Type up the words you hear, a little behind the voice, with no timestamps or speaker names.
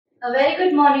A very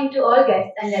good morning to all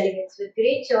guests and delegates with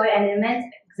great joy and immense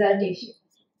exultation.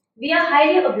 We are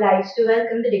highly obliged to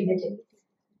welcome the dignitaries.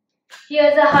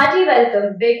 Here's a hearty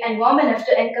welcome, big and warm enough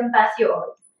to encompass you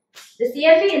all. The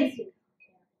CFA Institute.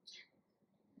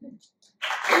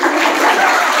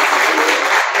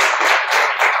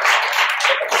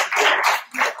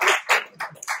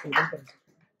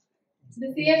 The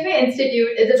CFA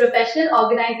Institute is a professional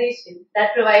organization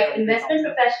that provides investment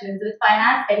professionals with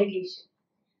finance education.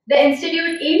 The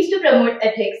Institute aims to promote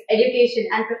ethics, education,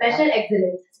 and professional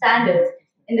excellence standards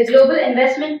in the global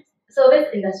investment service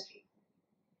industry.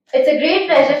 It's a great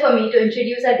pleasure for me to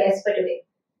introduce our guest for today.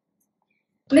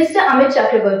 Mr. Amit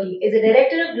Chakraborty is a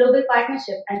Director of Global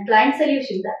Partnership and Client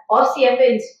Solutions of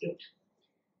CFA Institute.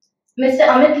 Mr.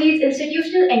 Amit leads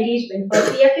institutional engagement for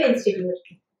CFA Institute.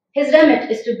 His remit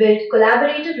is to build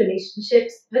collaborative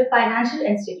relationships with financial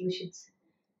institutions,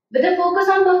 with a focus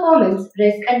on performance,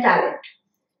 risk, and talent.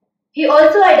 He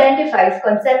also identifies,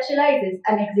 conceptualizes,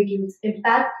 and executes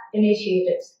impact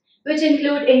initiatives, which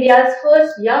include India's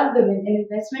first Young Women in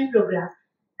Investment program,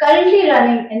 currently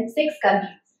running in 6 countries.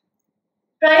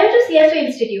 Prior to CFA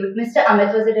Institute, Mr.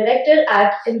 Amit was a director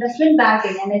at Investment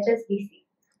Banking and HSBC,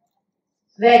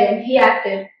 wherein he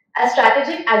acted as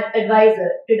strategic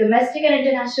advisor to domestic and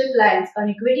international clients on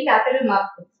equity capital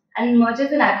markets and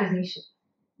mergers and acquisitions.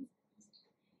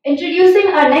 Introducing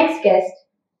our next guest,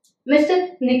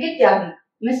 Mr. Nikit Tyagi.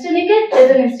 Mr. Nikit is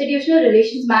an institutional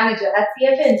relations manager at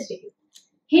CFA Institute.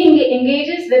 He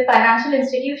engages with financial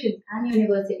institutions and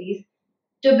universities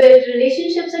to build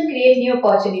relationships and create new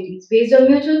opportunities based on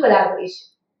mutual collaboration.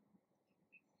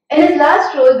 In his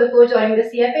last role before joining the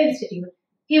CFA Institute,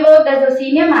 he worked as a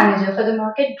senior manager for the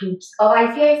market groups of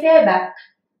ICICI Bank,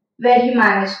 where he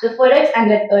managed the forex and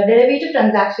derivative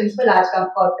transactions for large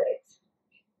corporates.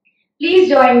 Please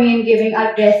join me in giving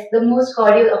our guests the most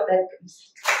cordial of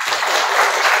welcomes.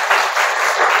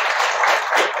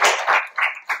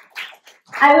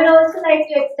 I would also like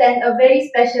to extend a very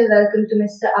special welcome to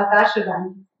Mr. Akash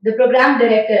Rughani, the Program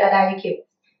Director at IAQS,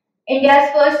 India's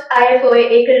first IFOA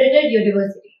accredited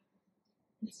university.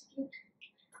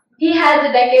 He has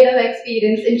a decade of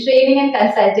experience in training and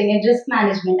consulting in risk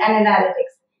management and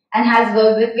analytics, and has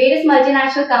worked with various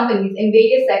multinational companies in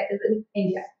various sectors in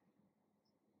India.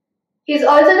 He is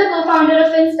also the co-founder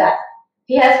of FinStat.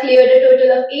 He has cleared a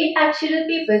total of 8 actuarial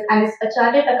papers and is a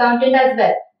chartered accountant as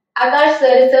well. Akash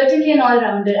sir is certainly an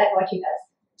all-rounder at what he does.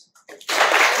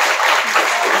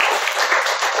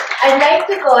 I'd like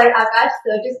to call Akash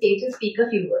sir to stage to speak a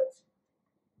few words.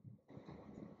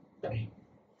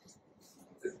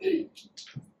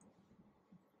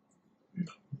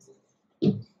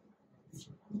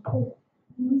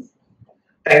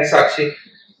 Thanks, Sakshi.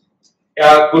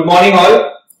 Good morning, all.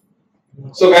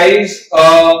 So, guys,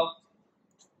 I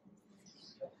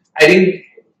think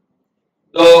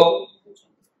the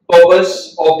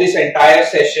purpose of this entire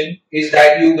session is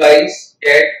that you guys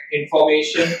get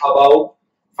information about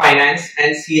finance,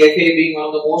 and CFA being one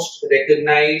of the most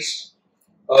recognized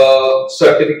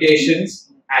certifications,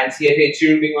 and CFA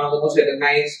Institute being one of the most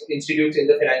recognized institutes in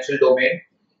the financial domain.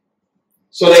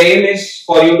 So the aim is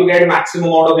for you to get maximum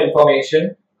amount of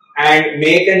information and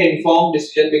make an informed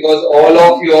decision, because all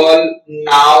of you all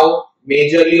now,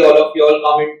 majorly all of you all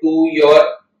come into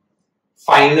your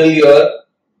final year,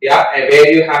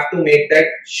 where you have to make that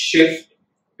shift,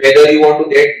 whether you want to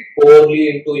get purely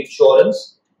into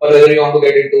insurance or whether you want to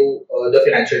get into the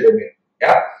financial domain.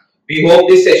 We hope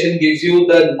this session gives you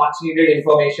the much needed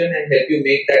information and help you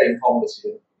make that informed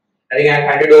decision. I think I'll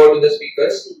hand it over to the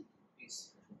speakers. Please.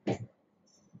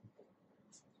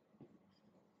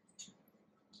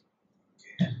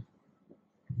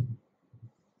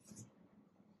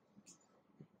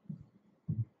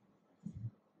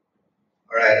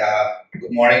 Alright,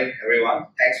 good morning everyone.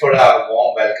 Thanks for the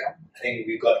warm welcome. I think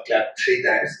we got clapped 3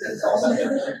 times. That's awesome.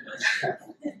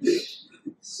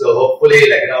 So hopefully, we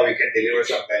can deliver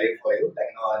some value for you.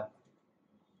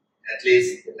 At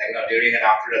least, during and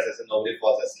after the session, nobody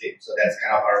falls asleep. So that's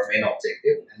kind of our main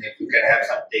objective. And if you can have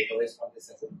some takeaways from this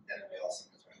session, then it'll be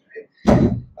awesome as well,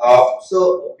 right?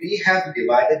 So we have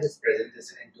divided this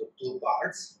presentation into 2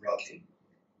 parts, broadly.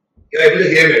 You're able to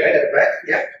hear me, right? Right?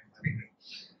 Yeah.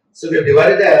 So we have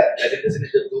divided the presentation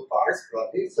into 2 parts,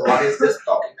 broadly. So one is just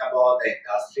talking about the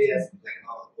industry as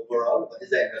overall, what is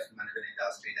the investment management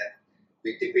industry that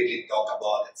we typically talk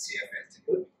about at CFA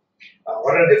Institute.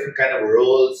 What are different kind of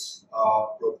roles,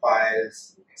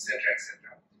 profiles, etc.,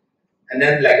 etc. And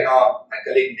then, my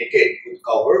colleague Nikit would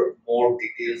cover more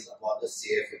details about the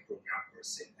CFA program per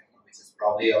se, which is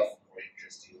probably of more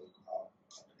interest to you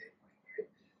today. Right?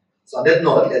 So on that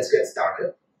note, let's get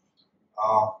started.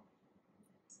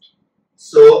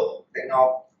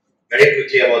 very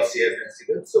quickly about CFA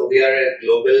Institute. So we are a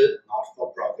global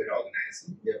not-for-profit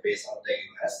organization. We are based out of the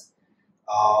US,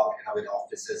 with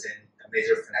offices in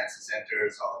major financial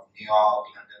centers of New York,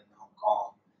 London, Hong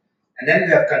Kong, and then we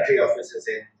have country offices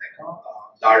in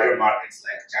larger markets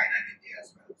like China and India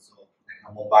as well. So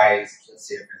Mumbai is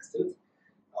CFA Institute,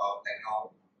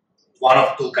 one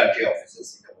of 2 country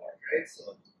offices in the world, right?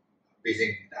 So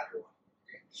Beijing in that one.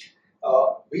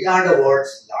 We are the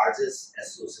world's largest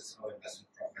association of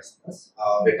investment professionals.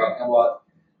 We're talking about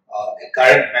a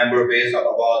current member base of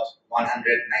about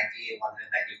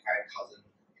 195,000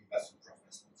 investment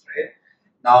professionals, right?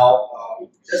 Now,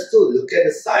 just to look at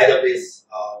the side of this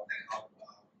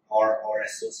or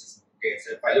association. Okay,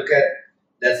 so if I look at,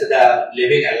 let's say, the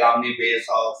living alumni base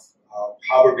of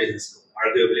Harvard Business School,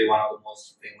 arguably one of the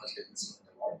most famous business schools in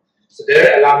the world. So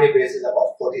their alumni base is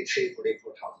about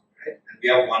 44,000, right? And we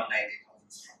have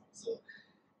 190,000 strong. So,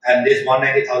 and these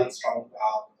 190,000 strong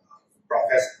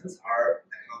professionals are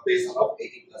based on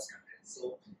 80 plus countries.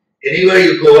 So anywhere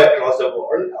you go across the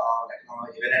world,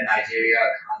 even in Nigeria,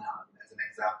 Ghana, as an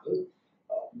example,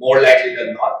 more likely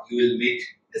than not, you will meet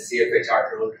a CFA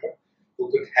charter holder who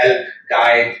could help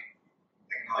guide,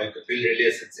 you could build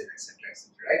relationships, etc.,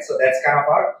 right? So that's kind of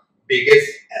our biggest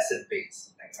asset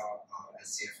base, as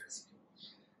CFAs.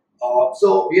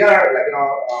 So we are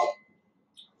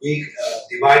we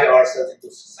divide ourselves into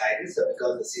societies. So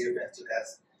because the CFA Institute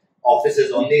has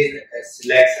offices only in a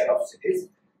select set of cities,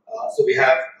 so we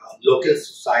have local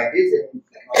societies in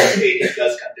 80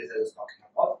 plus countries I was talking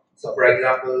about. So for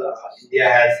example, India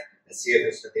has a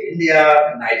CFA Society in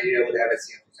India, Nigeria would have a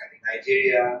CFA Society in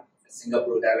Nigeria,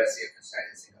 Singapore would have a CFA Society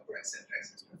in Singapore, etc.,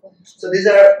 etc. So these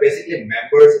are basically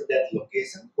members of that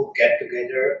location who get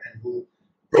together and who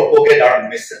propagate our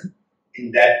mission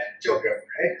in that geography,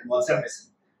 right? And what's our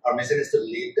mission? Our mission is to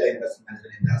lead the investment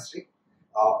management industry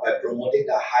by promoting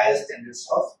the highest standards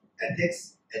of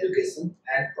ethics, education,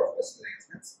 and professional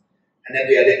excellence. And then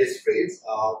we added this phrase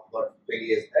about 20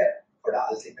 years back, for the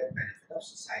ultimate benefit of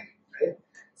society, right?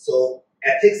 So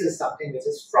ethics is something which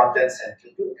is front and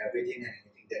central to everything and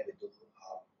anything that we do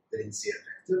within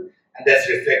CFA. And that's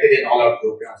reflected in all our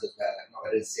programs as well,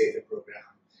 whether it's CFA program,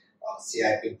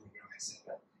 CIP program,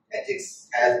 etc. Ethics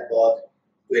has about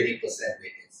 20%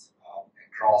 weightage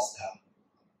across the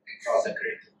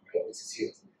curriculum, right, which is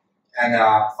huge. And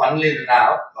funnily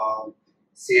enough,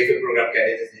 CFA program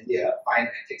candidates in India find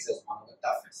ethics as one of the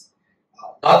toughest.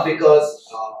 Not because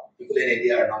people in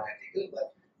India are not ethical,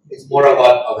 but it's more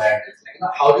about awareness.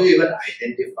 How do you even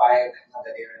identify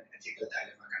that you're in an ethical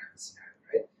dilemma kind of a scenario,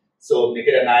 right? So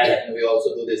Nikit and I, we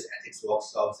also do these ethics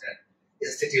workshops at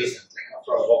institutions,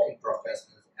 for our working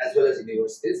professionals as well as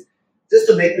universities, just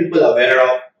to make people aware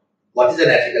of what is an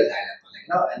ethical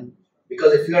dilemma. And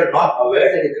because if you are not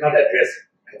aware, then you cannot address it,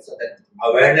 right? So that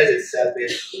awareness itself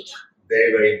is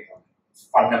very, very important. It's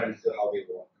fundamental to how we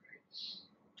work.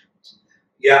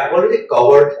 Yeah, I've already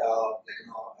covered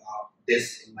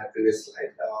this in my previous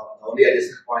slide. The only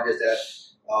additional point is that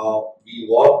we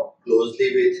work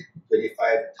closely with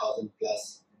 25,000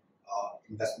 plus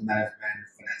investment management,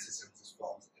 financial services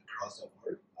firms across the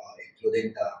world,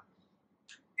 including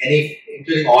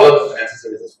all of the financial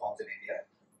services firms in India.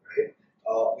 Right?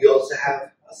 We also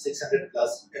have 600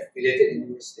 plus affiliated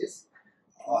universities.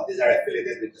 These are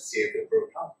affiliated with the CFA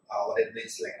program. What it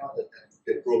means,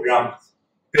 the program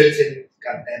builds in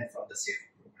content from the CFA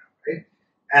program, right?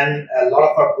 And a lot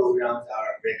of our programs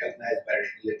are recognized by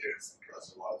regulators across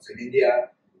the world. So in India,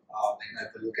 if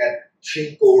you look at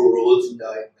 3 core roles in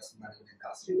the investment management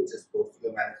industry, which is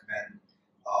portfolio management,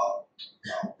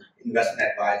 investment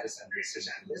advisors, and research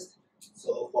analysts.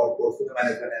 So for portfolio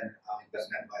management and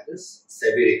investment advisors,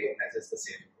 SEBI recognizes the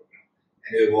CFA program,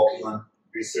 and we're working on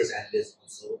research analysts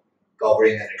also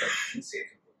covering and recognizing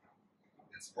CFA program.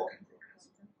 That's work in progress.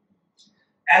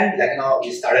 And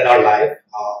we started our life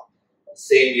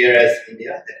same year as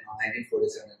India,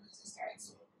 1947 when we started.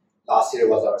 So last year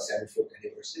was our 75th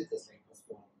anniversary. The same was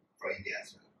for India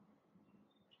as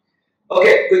well.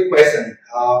 Okay, quick question.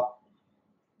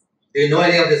 Do you know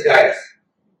any of these guys?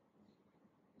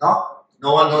 No?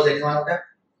 No one knows any one of them?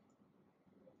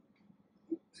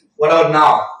 What about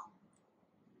now?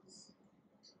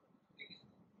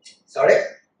 Sorry?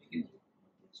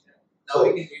 Now we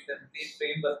can read them.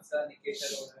 Prem Batsa, Nikit,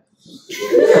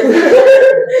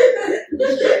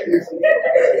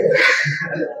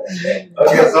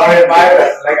 Okay, sorry, my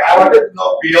bad. I wanted to know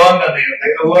beyond the name.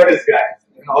 Who are these guys?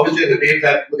 Obviously, the names I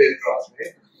put in cross,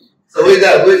 right? So who is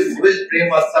Prem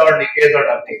Batsa or Nikit or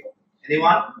nothing?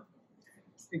 Anyone?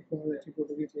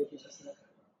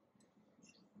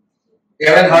 You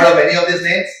haven't heard of any of these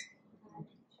names?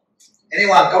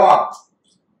 Anyone? Come on.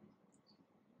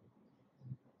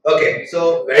 Okay,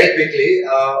 so very quickly,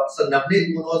 so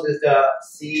Navneet Munoz is the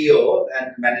CEO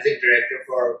and Managing Director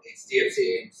for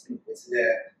HDFC, which is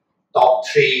a top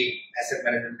 3 asset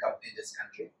management company in this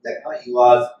country. Like now, he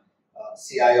was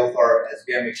CIO for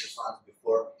SBI Mutual Funds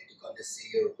before he took on the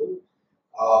CEO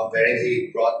role, wherein he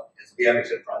brought SBI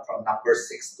Mutual Fund from number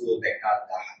 6 to like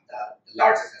the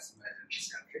largest asset manager in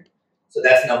this country. So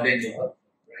that's Navneet Munoz,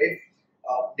 right?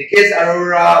 Nikit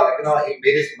Arora, like, he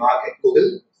made his mark at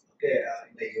Google. Okay,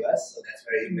 in the US, so that's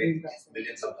where he made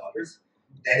millions of dollars.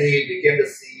 Then he became the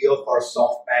CEO for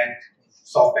SoftBank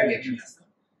International.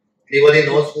 Anybody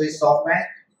knows who is SoftBank?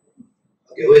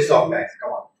 Okay, who is SoftBank?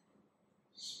 Come on.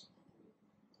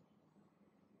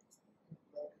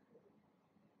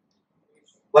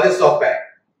 What is SoftBank?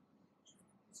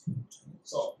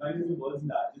 SoftBank is the world's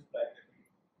largest private equity.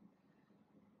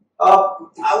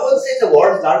 I would say the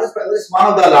world's largest, but it's one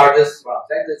of the largest ones.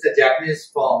 Right? It's a Japanese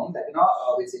firm that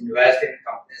which invests in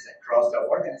companies across the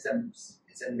world, and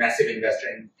it's a massive investor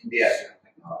in India as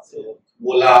well. So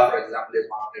Ola, for example, is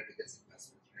one of their biggest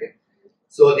investors. Right?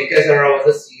 So Nikit Arora was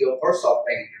the CEO for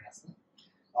SoftBank International.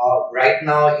 Right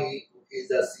now, he is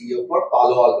the CEO for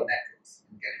Palo Alto Networks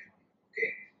in California. Okay,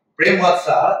 Prem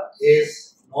Watsa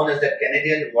is known as the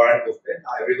Canadian Warren Buffett.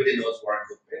 Now everybody knows Warren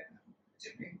Buffett,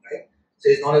 Jimmy, right? So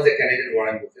he's known as the Canadian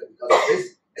Warren Buffett because of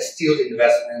his astute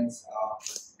investments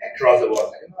across the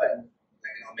world.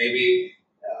 Maybe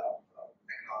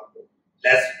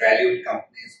less valued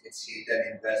companies which he then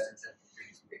invests in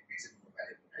makes it more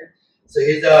valuable, right? So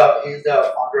he's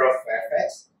the founder of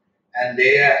Fairfax, and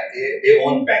they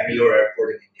own Bangalore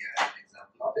Airport in India, as an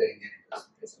example of the Indian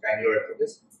investment. It's Bangalore Airport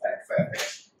is owned by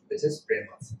Fairfax, which is Prem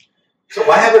Watsa. So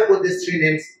why have I put these 3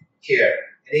 names here?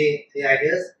 Any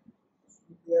ideas?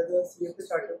 They are the CFA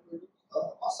charter holders.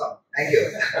 Oh, awesome. Thank you.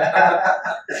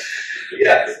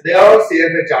 Yeah, they are all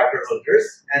CFA charter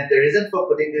holders, and the reason for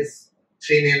putting these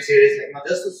 3 names here is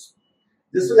just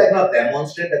to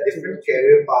demonstrate the different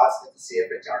career paths that the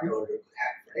CFA charter holder could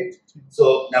have, right?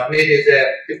 So Navneet is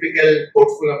a typical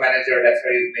portfolio manager. That's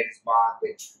where he made his mark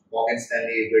with Morgan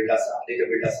Stanley, Birla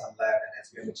Sun Life, and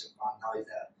SBI Mutual Fund. Now he's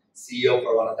a CEO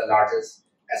for one of the largest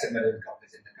asset management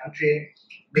companies in the country.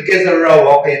 Nikit Arora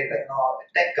walked in a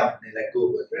tech company like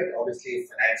Google, right? Obviously,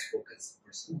 finance focused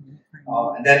person.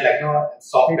 And then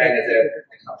SoftBank as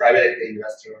a private equity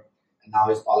investor, and now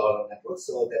he's Palo Alto Networks.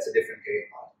 So that's a different career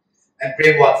path. And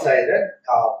Prem Watsa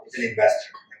is an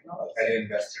investor, a value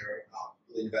investor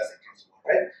who invests across the world,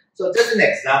 right? So just an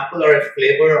example or a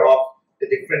flavor of the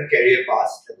different career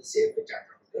paths that the CFA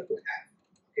charter holder could have.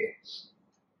 Okay.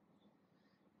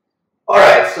 All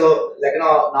right. So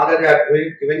now that I have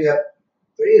given you a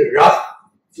very rough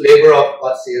flavor of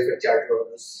what CFA charter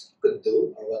holders could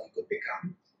do or what it could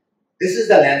become. This is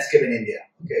the landscape in India,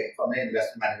 okay, from the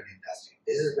investment management industry.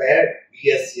 This is where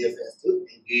we as CFAs do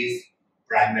engage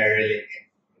primarily in.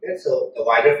 Okay, so the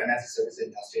wider financial service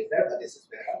industry is there, but this is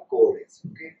where our core is.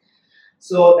 Okay,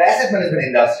 so the asset management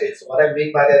industry. So what I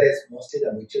mean by that is mostly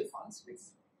the mutual funds, which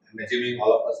I'm assuming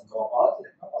all of us know about.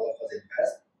 All of us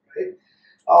invest, right?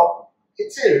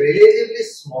 It's a relatively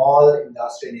small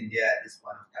industry in India at this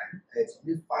point of time. It's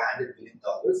only $500 billion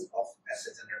of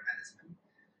assets under management.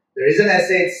 The reason I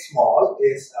say it's small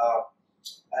is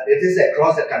it is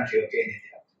across the country, okay, in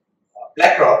India.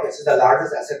 BlackRock, which is the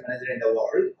largest asset manager in the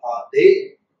world,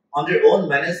 they on their own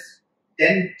manage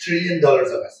 $10 trillion of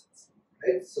assets,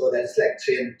 right? So that's like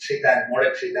more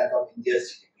than 3 times of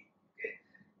India's GDP, okay?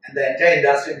 And the entire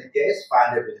industry in India is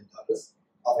 $500 billion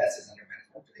of assets under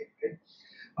management today, right?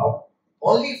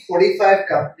 Only 45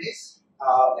 companies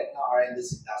are in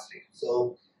this industry.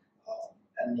 So,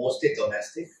 and mostly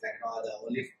domestic.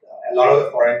 A lot of the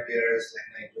foreign players,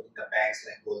 including the banks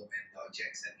like Goldman, Deutsche,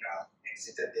 etc.,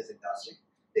 exited this industry.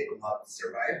 They could not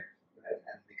survive, right?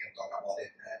 And we can talk about it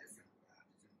in a different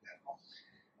platform.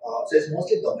 So it's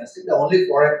mostly domestic. The only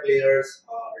foreign players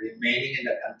remaining in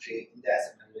the country in the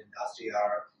asset management industry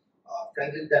are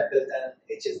Franklin Templeton,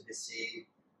 HSBC,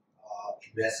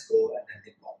 Invesco, and then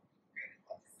Nippon.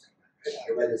 Right?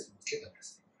 Otherwise, it's mostly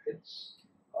domestic. Right?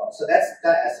 So that's the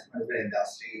asset management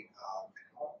industry,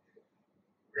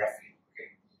 roughly.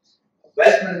 Okay.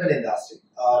 Wealth management industry.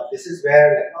 This is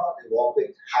where they work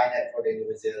with high net worth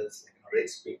individuals,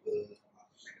 rich people,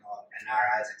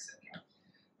 NRIs, etc.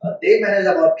 They manage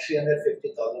about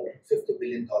 $50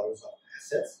 billion of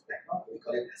assets. We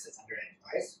call it assets under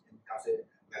advice in terms of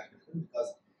wealth management because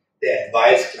they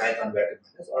advise clients on where to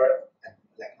manage or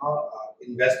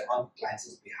invest on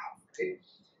clients' behalf. Okay.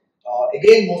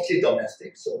 Again, mostly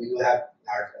domestic. So we do have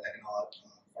large,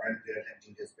 foreign players like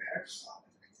Julius Baer, as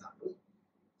an example.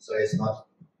 So it's not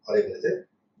Audible, is it?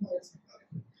 No, it's not.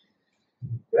 Okay.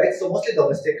 Right, so mostly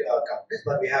domestic companies,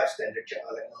 but we have Standard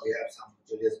Chartered, we have some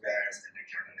Julius Baer, Standard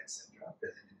Chartered, etc.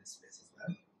 present in this space as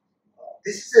well.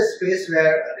 This is a space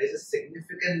where there is a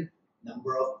significant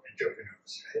number of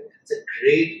entrepreneurs, right? It's a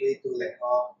great way to work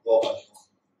on your own,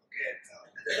 okay, as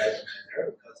a wealth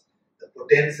manager, because the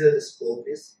potential scope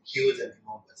is huge and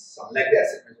enormous. So unlike the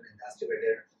asset management industry where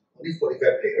there are only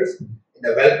 45 players, in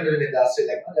the wealth management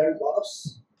industry, there are a lot of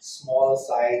small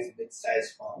size,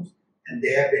 mid-sized firms, and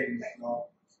they have been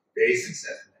very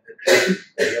successful and a great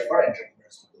area for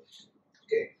entrepreneurs to go.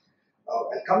 Okay,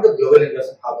 I'll come to global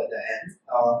investment hub at the end.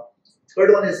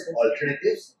 Third one is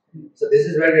alternatives. So this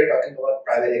is where we're talking about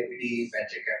private equity,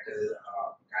 venture capital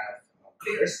kind of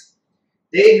players.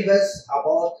 They invest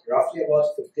roughly about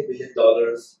 $50 billion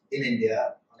in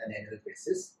India on an annual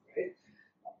basis. Right?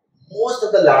 Most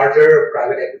of the larger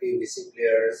private equity VC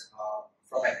players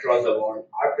from across the world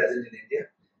are present in India.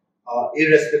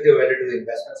 Irrespective of whether to do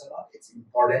investments or not, it's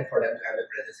important for them to have a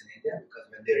presence in India, because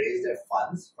when they raise their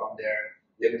funds from their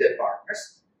limited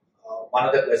partners, one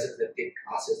of the questions that they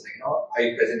ask is are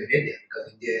you present in India?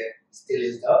 Because India still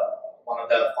is one of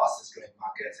the fastest growing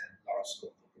markets and a lot of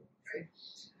scope for growth, right?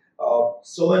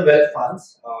 Sovereign wealth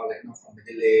funds, from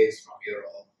Middle East, from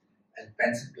Europe, and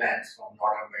pension plans from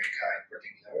North America in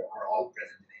particular are all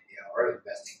present in India or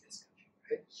investing in this country,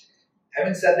 right?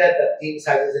 Having said that, the team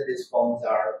sizes in these firms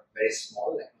are very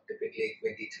small, typically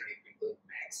 20, 30 people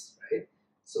max, right?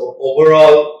 So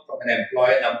overall, from an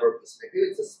employee number perspective,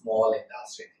 it's a small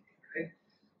industry in India, right?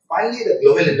 Finally, the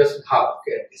global investment hub.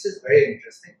 Okay, this is very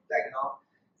interesting.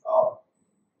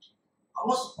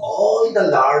 Almost all the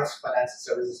large financial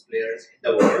services players in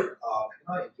the world,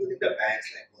 including the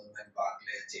banks like Goldman,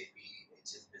 Barclays, JP,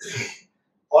 HSBC,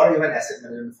 or even asset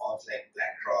management firms like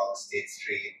BlackRock, State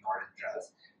Street, Northern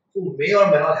Trust, who may or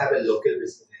may not have a local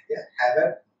business in India, have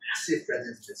a massive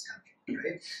presence in this country,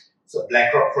 right? So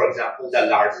BlackRock, for example, the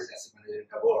largest asset manager in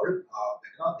the world,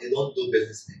 they don't do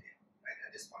business in India, right,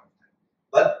 at this point in time.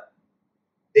 But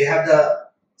they have the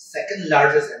second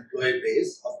largest employee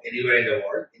base of anywhere in the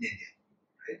world in India,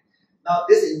 right? Now,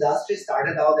 this industry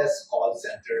started out as call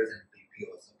centers and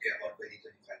BPOs, okay, about 20,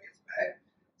 25 years back.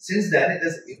 Since then, it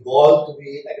has evolved to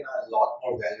be a lot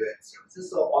more value-added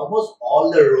services. So almost all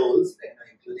the roles,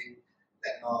 including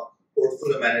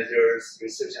portfolio managers,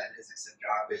 research analysts, etc.,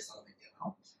 are based out of India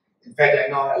now. In fact,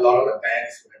 a lot of the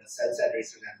banks, when the sell-side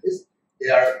research analysts, they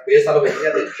are based out of India.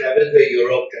 They travel to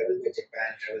Europe, travel to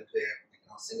Japan, travel to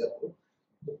Singapore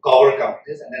to cover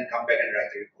companies, and then come back and write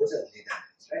the reports as lead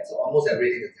analysts, right? So almost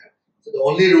everything is there. So the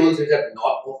only roles which have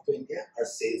not moved to India are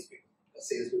salespeople. The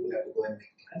salespeople have to go and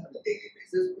make plans on a daily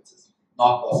basis, which is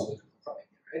not possible to do from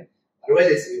India, right? Otherwise,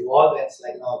 it's evolved. It's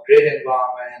great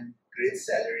environment, great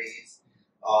salaries,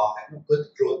 good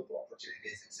growth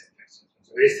opportunities, etc. So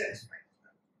very satisfying,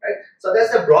 right? So that's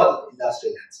the broad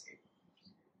industry landscape.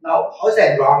 Now, how's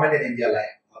the environment in India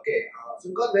like? Okay, so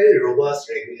we've got very robust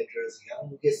regulators,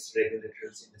 youngest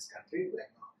regulators in this country,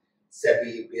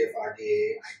 SEBI,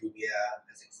 PFRDA, IBBA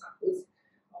as examples.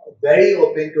 Very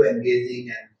open to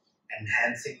engaging and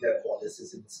enhancing their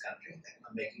policies in this country,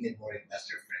 making it more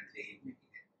investor friendly,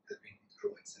 helping it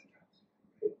grow, etc.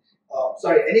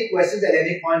 Sorry, any questions at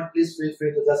any point, please feel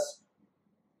free to just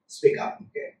speak up,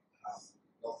 okay?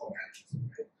 No formalities,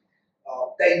 right?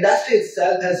 The industry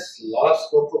itself has a lot of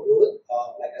scope for growth.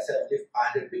 Like I said, only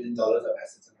 $500 billion of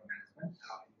assets under management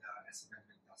in the asset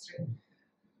management industry.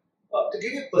 To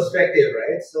give you perspective,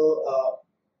 right? So,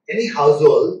 any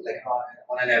household,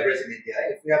 on an average in India,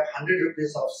 if we have 100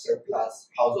 rupees of surplus,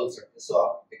 household surplus,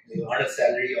 so if you earn a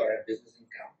salary or a business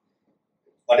income,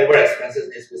 whatever expenses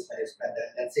needs to be spent, you spend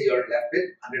that. Let's say you're left with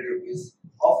 100 rupees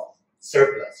of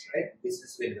surplus, right?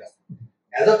 Business to invest.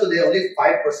 As of today, only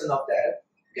 5% of that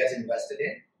gets invested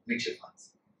in mutual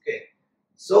funds. Okay,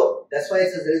 so that's why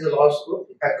it says there is a lot of scope.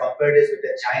 In fact, compared this with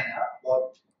China,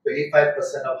 about 25%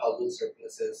 of household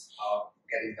surpluses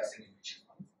get invested in mutual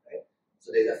funds. Right,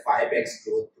 so there's a 5x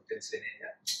growth potential in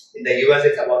India. In the US,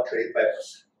 it's about 35%.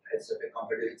 Right, so if you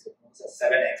compare it, it's a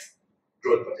 7x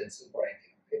growth potential for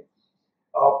India. Right?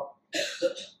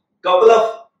 Couple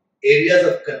of areas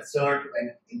of concern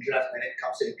when it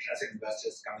comes to international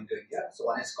investors coming to India. So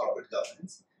one is corporate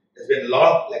governance. There's been a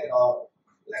lot of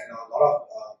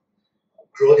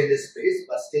growth in this space,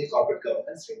 but still corporate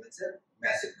governance remains a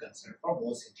massive concern for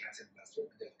most international investors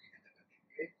when they're looking at the country,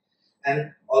 right?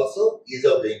 And also ease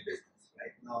of doing business.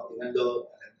 Right now, even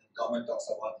though the government talks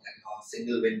about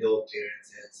single window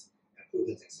clearances,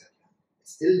 approvals, etc.,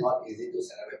 it's still not easy to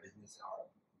set up a business or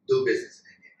do business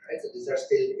in India, right? So these are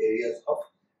still areas of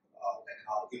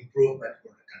improvement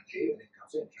for the country when it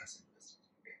comes to international investors.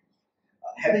 Okay.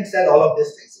 Having said all of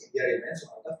these things, India remains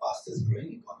one of the fastest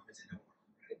growing economies in the world.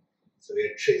 Right? So we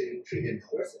are $1 trillion,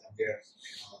 and we are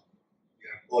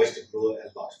poised to grow a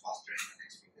lot faster in the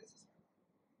next few years.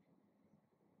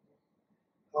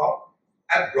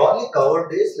 I've broadly covered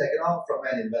this, from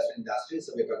an investment industry.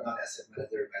 So we're talking about asset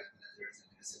managers, wealth managers,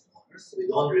 and asset owners. So we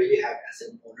don't really have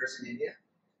asset owners in India.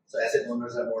 So asset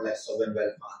owners are more like sovereign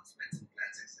wealth funds, pension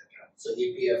plans, etc. So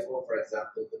EPFO, for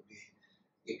example, could be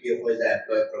EPFO is the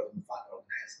employee provident fund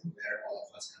organization where all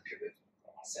of us contribute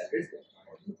from our salaries that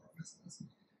are working for business.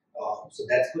 So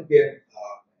that could be an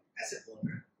asset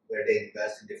owner where they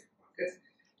invest in different markets.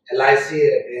 LIC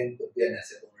again could be an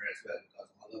asset owner as well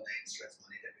because all of the interest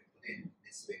money that we put in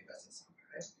needs to be invested somewhere,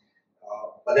 right?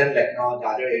 But then the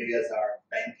other areas are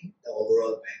banking, the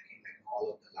overall banking,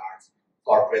 all of the large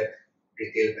corporate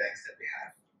retail banks that we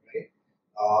have, right?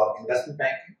 Investment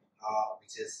banking,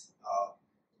 which is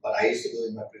what I used to do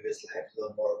in my previous life, so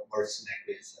more mergers and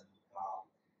acquisitions,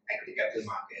 equity capital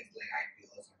markets like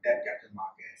IPOs or debt capital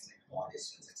markets like bond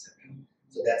issuance, etc.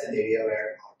 So that's an area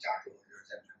where our charter holders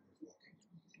and members working.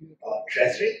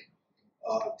 Treasury,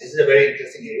 this is a very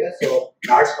interesting area. So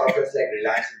large corporates like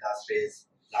Reliance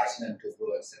Industries, Larsen &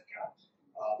 Toubro, etc.,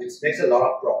 which makes a lot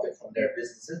of profit from their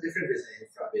businesses, different business,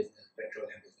 infra business,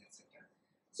 petroleum business, etc.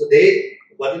 So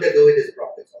what do they do with these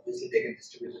profits? Obviously, they can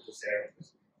distribute it to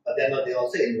shareholders, but then they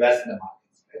also invest in the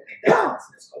markets. Right? And that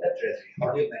is called a treasury.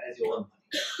 How do you manage your own money?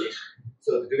 Okay.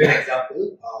 So to give you an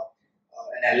example,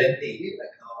 an L&T,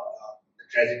 the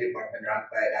treasury department run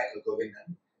by Michael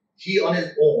Govindan, he on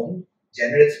his own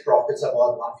generates profits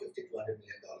about $150 to $200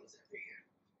 million every year,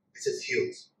 which is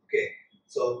huge. Okay.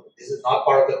 So this is not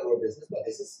part of the core business, but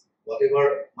this is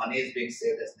whatever money is being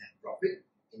saved as net profit,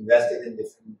 invested in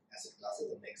different asset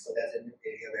classes and mix. So that's an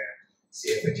area where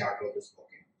CFA charter is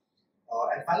working.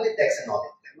 And finally, tax and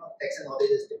audit. Tax and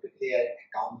audit is typically an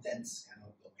accountant's kind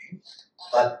of domain,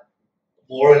 but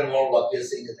more and more what we're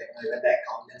seeing is even the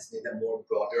accountants need a more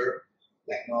broader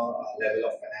level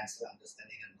of financial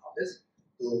understanding and knowledge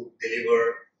to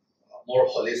deliver more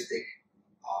holistic,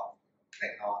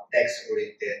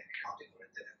 tax-oriented,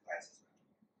 accounting-oriented advice.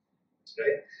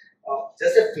 Right?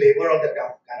 Just a flavor of the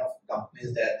kind of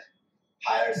companies that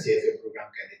hire CFA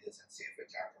program candidates and CFA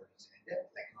charters in India,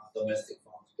 domestic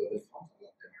firms, global firms, all of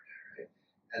them are there, right?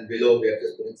 And below we have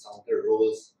just put in some of the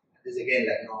roles. And this again,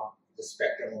 the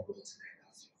spectrum of roles in the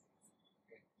industry.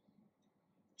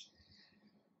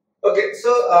 Okay,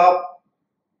 so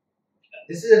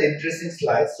this is an interesting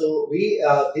slide. So we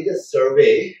did a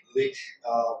survey with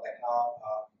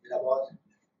about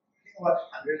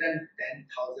 110,000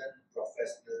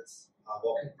 professionals,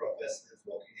 working professionals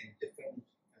working in different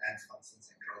finance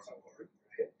functions across the world,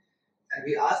 right? And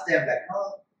we asked them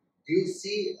do you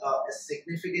see a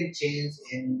significant change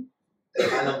in the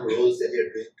kind of roles that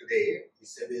you're doing today,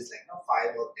 vis-a-vis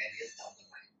 5 or 10 years down the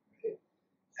line, right?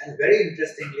 And very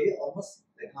interestingly, almost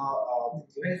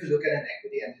even if you look at an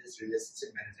equity analyst relationship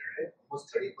manager, right,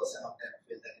 almost 30% of them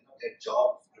feel that their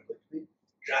jobs are going to be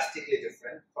drastically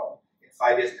different from in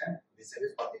 5 years' time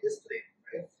vis-a-vis what it is today,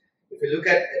 right? If you look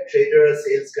at a trader, a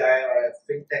sales guy, or a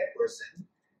fintech person,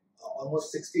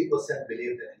 almost 60%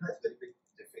 believe that it's going to be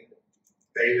different,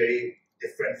 very, very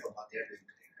different from what they are doing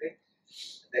today,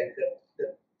 right?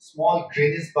 The small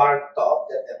greenish bar top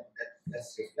that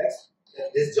reflects that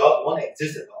this job won't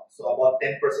exist at all. So about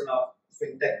 10% of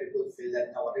fintech people feel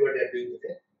that whatever they're doing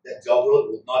today, that job role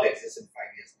would not exist in 5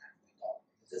 years' time at all.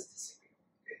 It's just disappear.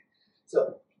 Okay.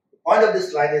 So the point of this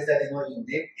slide is that you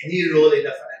name any role in the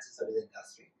financial service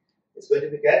industry, it's going to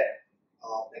be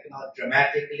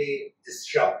dramatically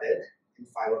disrupted in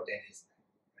 5 or 10 years' time.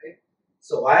 Right?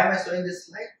 So why am I showing this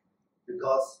slide?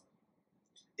 Because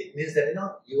it means that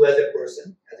you as a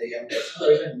person, as a young person,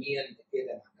 or even me and Nikit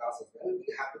and Akash as well, we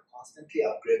have to constantly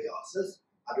upgrade ourselves.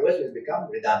 Otherwise, we'll become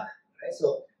redundant. Right?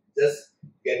 So just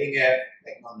getting a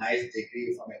nice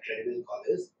degree from a credible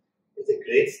college is a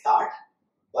great start,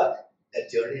 but that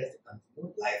journey has to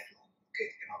continue lifelong. Okay,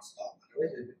 it cannot stop.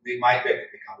 Otherwise, we might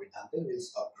become redundant. We'll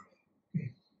stop growing.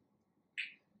 Okay.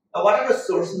 Now, what are the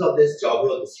sources of this job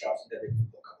role disruption that we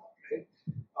talk about? Right?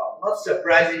 Not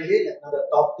surprisingly, the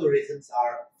top 2 reasons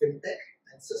are fintech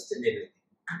and sustainability.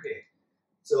 Okay.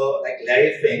 So,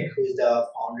 Larry Fink, who is the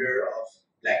founder of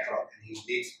BlackRock, and he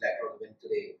leads BlackRock even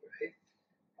today, right?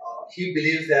 He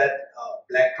believes that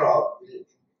BlackRock will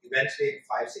eventually, in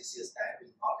 5-6 years' time,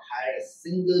 will not hire a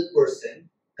single person,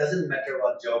 doesn't matter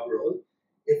what job role,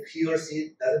 if he or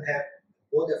she doesn't have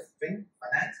both a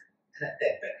finance and a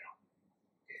tech background.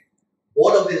 Okay.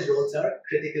 Both of these roles are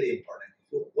critically important.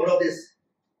 So both of these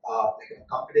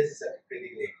competencies are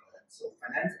critically important. So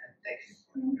finance and tech is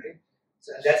important, right?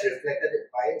 So and that's reflected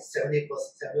by 70%, 71%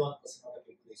 of the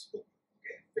people we spoke.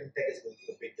 Okay, fintech is going to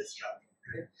be a big disruptor.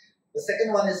 Right? The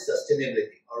second one is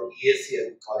sustainability, or ESG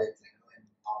as we call it, in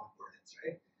common parlance,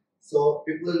 right? So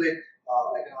people with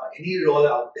any role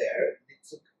out there needs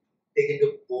to take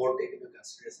into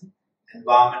consideration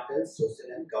environmental,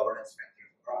 social, and governance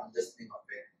factors, or understanding of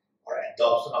it, or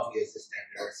adoption of ESG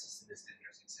standards, sustainability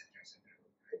standards, etc.,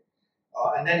 right?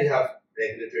 And then you have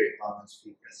regulatory requirements,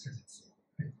 fee pressures, and so on.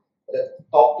 Right? But the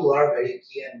top two are very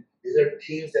key, and these are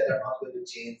themes that are not going to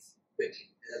change quickly.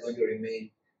 They are going to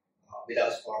remain with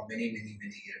us for many, many,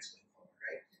 many years going forward,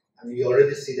 right? I mean, we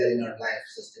already see that in our life,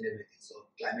 sustainability. So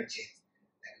climate change,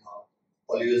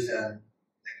 pollution,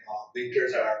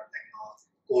 winters are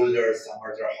colder,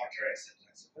 summers are hotter, etc.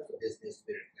 So this needs to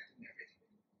be reflecting everything.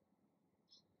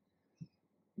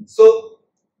 So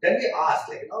then we ask,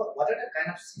 what are the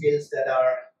kind of skills that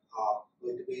are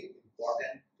going to be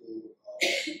important to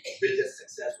build a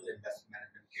successful investment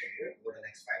management career over the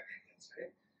next 5-10 years,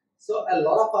 right? So a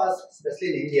lot of us,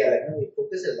 especially in India, we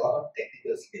focus a lot on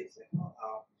technical skills.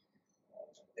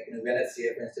 When at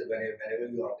CFA,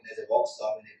 whenever we organize a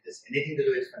workshop, and if there's anything to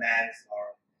do with finance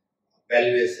or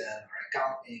valuation or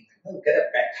accounting, we get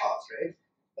a packed house, right?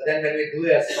 But then when we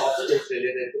do a soft skills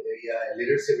related area, a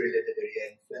leadership related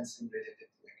area, influencing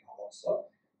related workshop,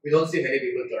 we don't see many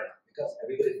people turn up because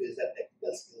everybody feels that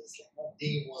technical skills is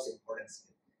the most important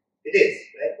skill. It is,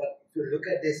 right? But if you look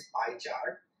at this pie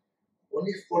chart,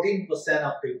 only 14%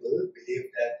 of people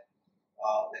believe that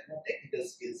technical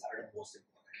skills are the most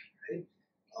important, right?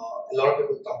 A lot of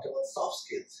people talked about soft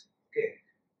skills, okay?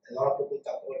 A lot of people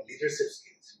talk about leadership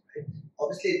skills, right?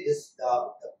 Obviously,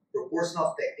 the proportion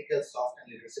of technical, soft,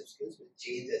 and leadership skills will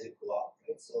change as you grow up,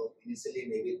 right? So initially,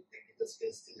 maybe technical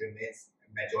skills still remains a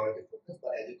majority focus,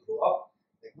 but as you grow up,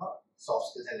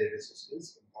 soft skills and leadership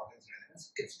skills, importance,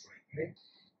 relevance keeps growing, right?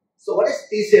 So what is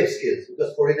T-shaped skills?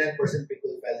 Because 49%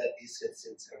 people felt that T-shaped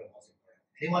skills are the most important.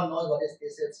 Anyone knows what is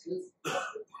T-shaped skills?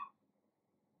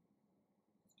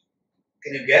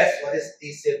 Can you guess what is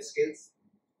T-shaped skills?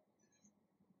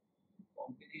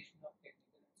 Combination of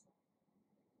technical and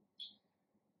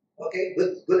soft. Okay,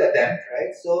 good attempt,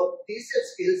 right? So T-shaped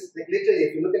skills, literally,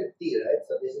 if you look at T, right?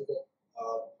 So this is the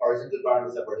horizontal bar,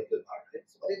 this is a vertical bar, right?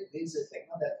 So what it means is that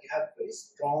you have very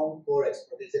strong core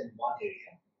expertise in one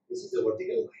area. This is the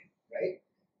vertical line, right?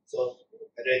 So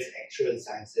whether it's actuarial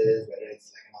sciences, whether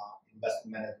it's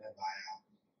investment management via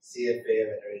CFA,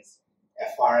 whether it's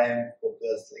FRM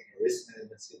focused, risk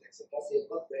management skills, etc. So you've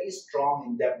got very strong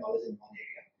in-depth knowledge in one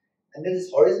area. And then this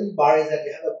horizontal bar is that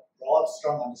you have a broad,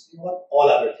 strong understanding about all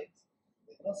other things.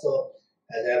 So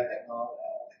as I have in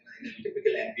a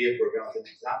typical MBA program, as an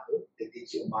example, they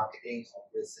teach you marketing,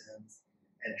 operations,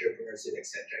 entrepreneurship,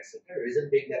 etc., etc. The reason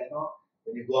being that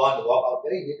when you go on to walk out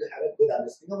there, you need to have a good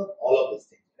understanding about all of these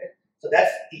things, right? So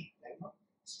that's T,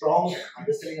 strong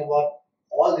understanding about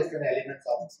all different elements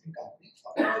of a company,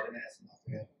 of an organization, of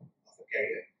a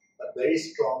career, but very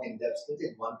strong in-depth skills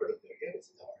in one particular area, which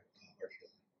is our vertical,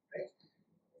 right?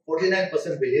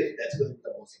 49% believe that's going to be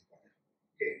the most important.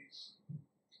 Okay.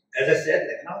 As I said,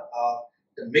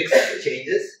 the mix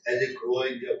changes as you grow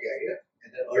in your career.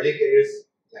 In the early careers,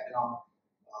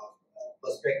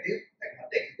 perspective,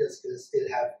 technical skills still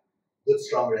have good,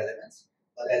 strong relevance.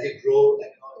 But as you grow,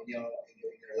 in your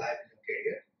life, in your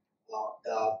career,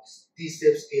 the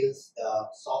T-shaped skills, the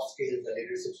soft skills, the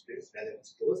leadership skills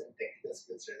relevance grows, and technical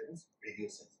skills relevance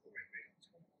reduces over a period of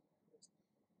time.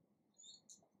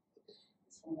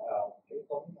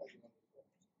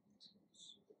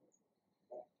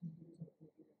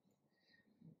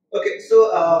 Okay, so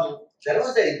that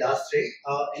was the industry.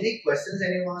 Any questions,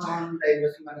 anyone on the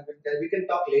investment management? We can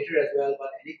talk later as well, but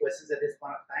any questions at this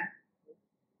point of time?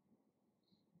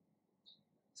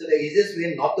 So the easiest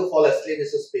way not to fall asleep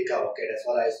is to speak up. Okay, that's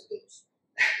what I used to do.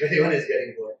 Everyone is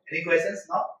getting bored. Any questions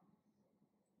now?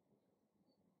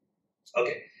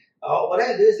 Okay. What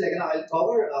I'll do is I'll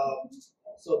cover.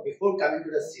 So before coming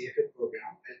to the CFA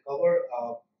program, I'll cover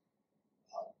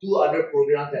two other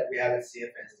programs that we have at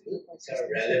CFA Institute, which are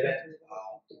relevant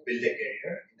to build a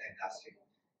career in the industry.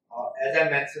 As I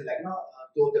mentioned,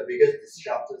 two of the biggest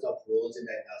disruptors of roles in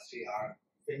the industry are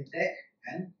fintech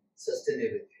and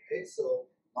sustainability. Right? So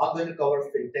not going to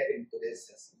cover fintech in today's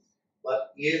session,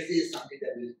 but ESG is something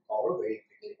that we'll cover very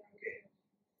quickly. Okay.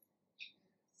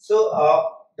 So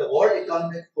the World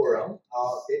Economic Forum,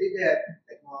 they did a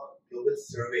global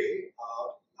survey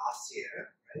last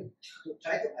year, right, to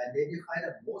try to identify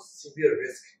the most severe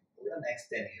risk over the next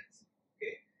 10 years.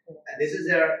 Okay, and this is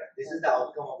the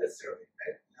outcome of the survey,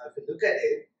 right? Now, if you look at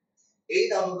it,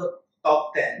 8 out of the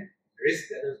top 10 risks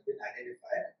that have been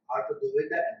identified are to do with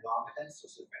the environment and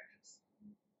social factors.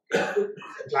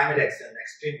 climate action,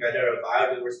 extreme weather,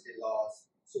 biodiversity loss,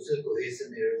 social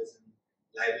cohesion erosion,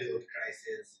 livelihood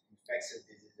crisis, infectious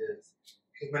diseases,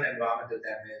 human environmental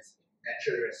damage,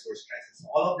 natural resource crisis.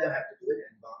 All of them have to do with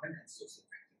environment and social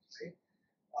factors, right?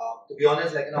 To be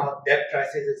honest, debt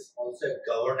crisis is also a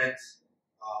governance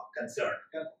concern.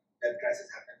 Debt crisis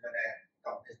happens when a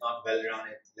company is not well run,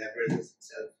 it leverages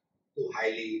itself too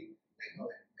highly,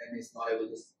 and it's not able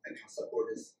to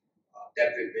support its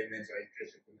debt repayments or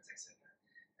interest repayments, etc.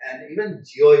 And even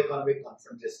geo-economic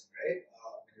confrontation, right?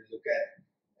 When you look at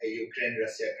a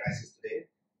Ukraine-Russia crisis today,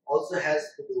 also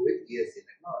has to do with ESG,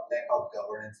 lack of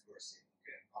governance per se,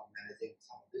 not managing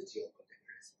some of this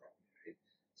geopolitical risk properly, right?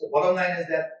 So bottom line is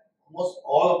that almost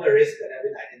all of the risks that have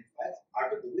been identified are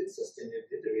to do with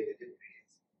sustainability-related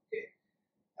areas. Okay,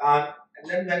 and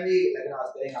then when we, I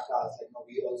was telling Akash,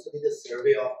 we also did a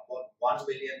survey of about 1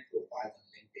 million profiles on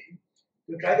LinkedIn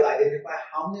to try to identify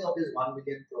how many of these 1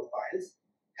 million profiles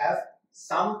have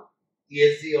some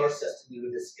ESG or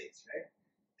sustainability skills, right?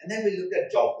 And then we looked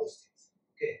at job postings.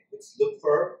 Okay, let's look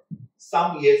for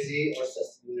some ESG or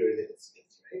sustainability related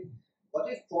skills, right? What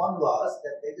we found was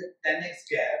that there's a 10x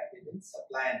gap between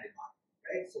supply and demand,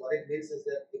 right? So what it means is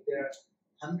that if there are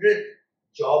 100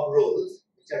 job roles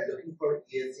which are looking for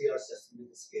ESG or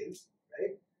sustainability skills,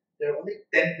 right? There are only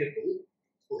 10 people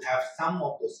who have some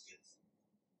of those skills.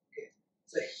 Okay,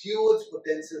 so huge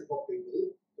potential for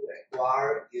people to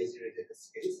acquire ESG related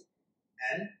skills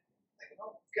and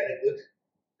get a good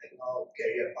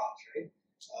career path, right?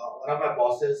 One of my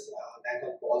bosses, a guy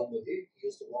called Paul Moody, he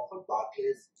used to work for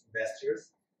Barclays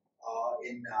Investors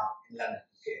in London,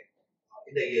 okay,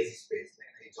 in the ESG space.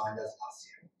 He joined us last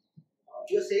year.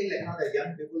 He was saying the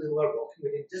young people who are working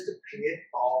with him just to create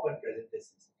PowerPoint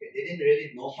presentations. Okay, they didn't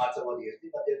really know much about ESG,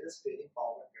 but they were just creating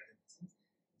PowerPoint presentations.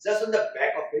 Just on the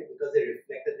back of it, because they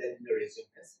reflected that in their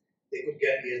resumes, they could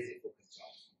get ESG focused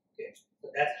jobs. Okay, so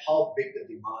that's how big the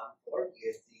demand for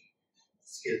ESG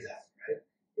skills are, right?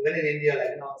 Even in India,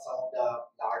 some of the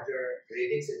larger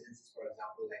ratings agencies, for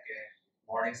example, like a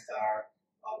Morningstar,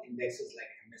 indexes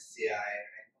like MSCI,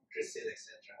 CRISIL,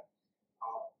 etc.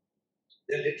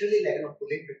 They're literally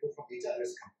pulling people from each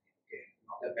other's company. Okay,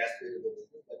 not the best way to do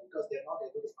business, but because they're not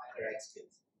able to find the right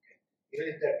skills. Okay,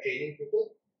 even if they're training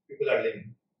people, people are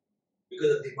leaving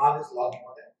because the demand is a lot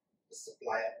more than the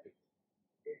supply of people.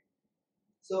 Okay,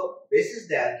 so basis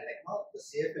that the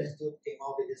CFA Institute came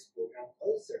out with this program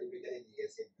called Certificate in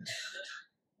ESG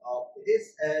Investment. It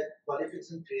is a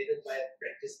qualification created by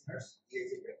practitioners,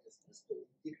 ESG practitioners, to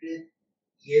integrate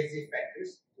ESG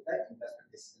factors into the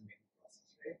investment decision making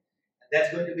process, right? And that's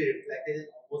going to be reflected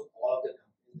in almost all of the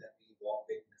companies that we work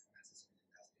with in the financial services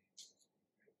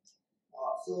industry.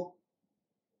 So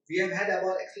we have had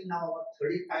about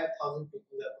 35,000 people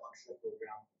who have gone through the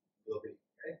program globally,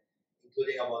 right?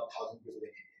 Including about 1,000 people in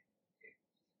India. Okay.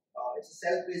 It's a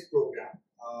self-paced program.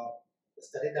 The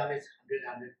study time is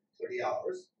 130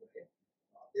 hours. Okay.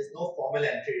 There's no formal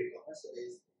entry requirement, so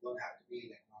you don't have to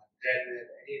be graduate,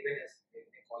 even as a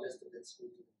college student, school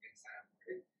student can sign up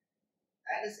for it.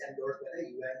 And it's endorsed by the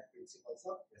UN Principles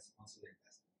of Responsible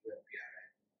Investment, UNPRI.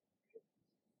 Okay.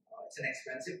 It's an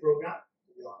expensive program,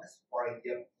 to be honest, for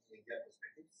India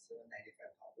perspective,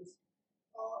 $795.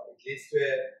 It leads to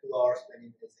a 2 hours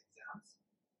 20 minutes exams,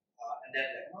 and then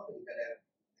you get a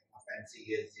fancy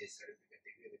ESG certificate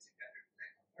degree which you can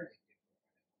reflect on your LinkedIn profile.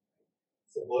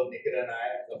 So both Nikit and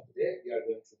I, as of today, we are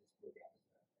going through this program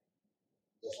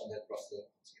just on that process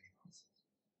of screening answers.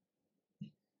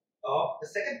 The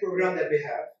second program that we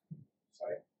have,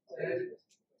 sorry.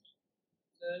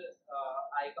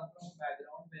 I come from a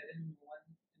background wherein no one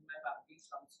in my family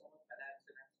comes from a finance.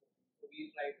 So we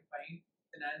try to find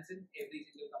finance in every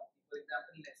single company. For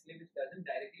example, Nestle, which doesn't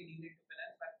directly deal into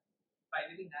finance, but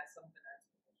finally has some finance.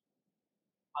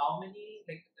 How many,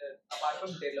 apart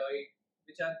from Deloitte,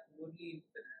 which are purely into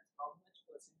finance, how much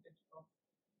percentage of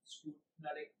students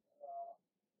are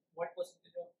what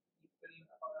percentage of people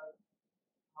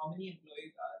how many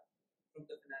employees are from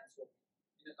the finance world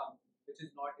in a company which is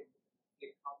not into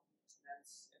how many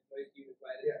finance employees do you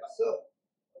require? So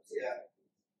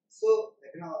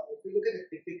if you look at a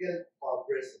typical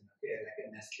corporation, okay, like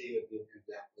a Nestle, would give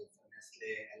examples of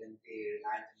Nestle, L&T,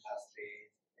 Reliance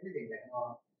Industries, anything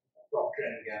Procter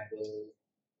and Gamble,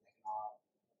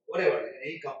 whatever,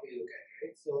 any company you look at,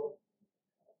 right? So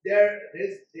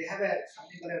they have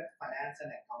something called a finance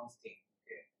and accounts team,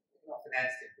 okay,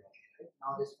 finance team, right?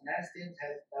 Now this finance team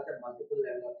has a multiple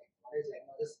level of things. One is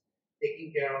just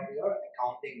taking care of your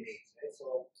accounting needs, right?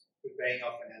 So preparing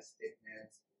your finance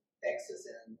statements, taxes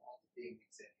and auditing,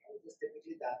 etc. Which is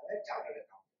typically done by a chartered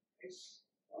accountant, right?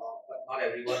 But not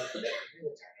everyone is a chartered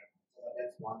accountant. So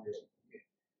that's one role. Okay.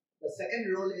 The second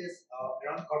role is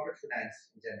around corporate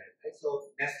finance in general, right?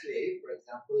 So Nestle, for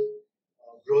example,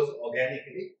 grows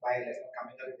organically by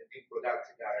coming up with a new product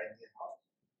with R&D and all.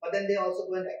 But then they also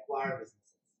go and acquire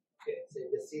businesses. Okay, so if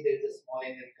they see there is a small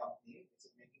Indian company which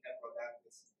is making a product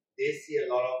which they see a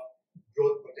lot of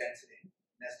growth potential in,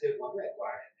 Nestle will want to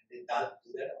acquire it, and they do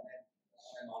that on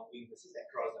an ongoing basis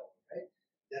across the world, right?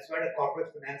 That's where the corporate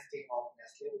finance team of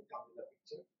Nestle will come to the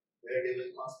picture, where they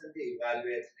will constantly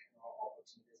evaluate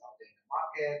opportunities out there in the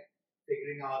market,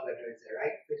 figuring out whether it's the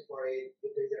right fit for it,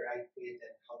 if it's the right fit,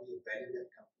 and how do you value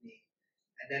that company,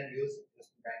 and then use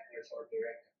investment bankers or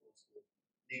direct approach to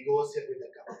negotiate with the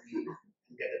company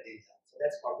and get the deal done. So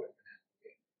that's corporate finance.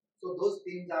 Okay. So those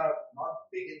teams are not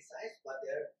big in size, but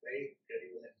they're very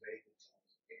credible and very good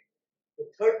jobs. Okay. The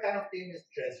third kind of team is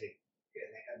treasury. Okay,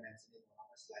 like I mentioned in one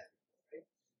of the slides before, right?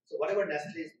 So whatever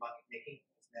Nestle is making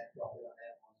its net profit on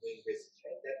an ongoing basis,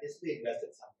 right? That needs to be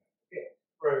invested somewhere. Okay,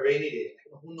 for a rainy day.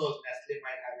 Who knows? Nestle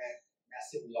might have a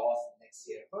massive loss next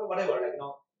year, or whatever.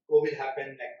 COVID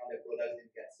happened, their products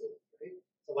didn't get sold, right?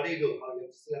 So what do? You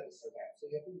still have to survive. So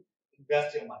you have to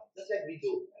invest your money, just like we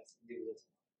do as individuals.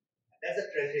 And that's a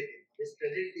treasury team. This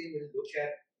treasury team will look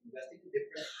at investing in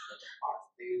different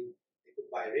parts. They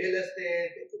could buy real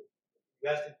estate. They could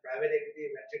invest in private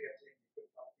equity, venture capital in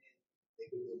different companies. They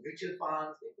could do mutual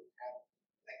funds. They could have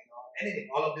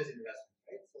anything. All of these investments,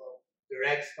 right? So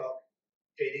direct stock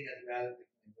trading as well,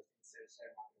 investing in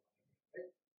share market,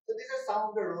 right? So these are some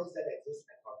of the roles that exist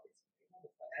in corporate. The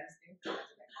finance team,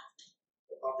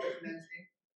 the corporate finance team,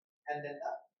 and then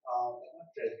the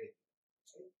treasury.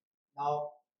 Right?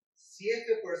 Now,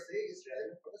 CFA per se is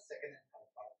relevant for the second and third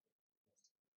part.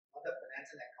 Not the finance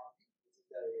and accounting, which is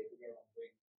the regular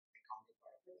ongoing accounting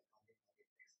part of it, accounting market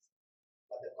texts,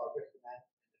 but the corporate finance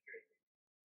and the treasury.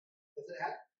 Does it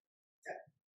help? Yeah.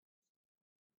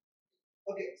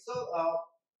 Okay, so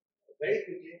very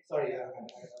quickly, sorry,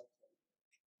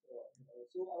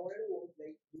 so I wanted to know,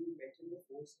 you mentioned the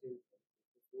four skills,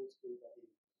 the four skills are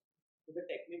in. So the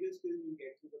technical skills you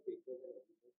get through the papers and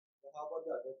everything. But how about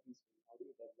the other three skills? How do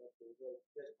you develop those, or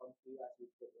just come through as you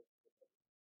progress?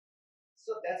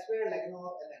 So that's where an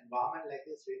environment like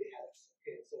this really helps.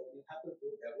 Okay, so you have to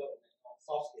develop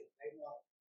soft skills.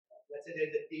 Let's say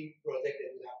there's a team project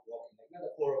that you have to work in,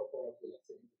 the 4 of 2, let's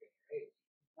say, right?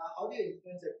 Now, how do you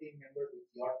influence your team members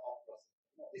with your thought process?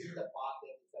 This is the path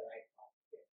that is the right path.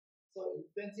 Okay? So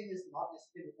influencing is not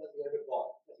necessarily because you are the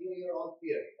boss, but here you're all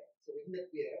peer. Right? So within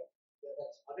the peer,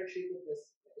 that other shape of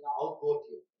this outvote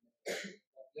you.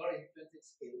 Your influencing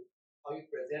skill, how you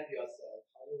present yourself,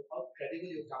 how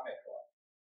credible you come across.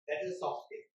 That is a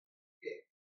soft skill. Okay.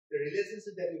 The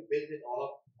relationship that you build with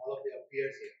all of your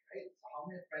peers here, right? So how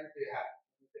many friends do you have?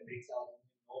 You can reach out and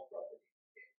know properly.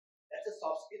 Okay. That's a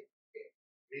soft skill. Okay.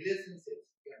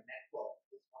 Relationships, your network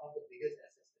is one of the biggest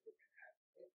assets that you can have.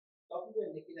 Right? Talking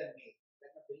to Nikit and me,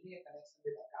 building a connection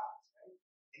with Akash, right?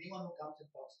 Anyone who comes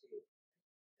and talks to you,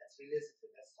 that's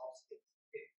relationship, that's soft skills.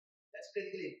 Okay. That's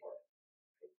critically important.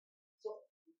 Okay. So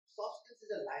soft skills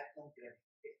is a lifelong journey.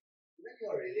 Okay. Even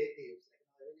your relatives,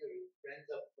 even your friends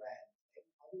of friends,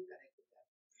 how do you connect with them?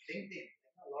 LinkedIn.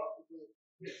 A lot of people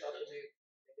reach out to me,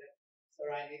 sir,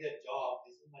 I need a job.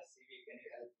 This is my CV. Can you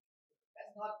help me?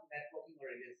 That's not networking or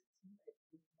relationship.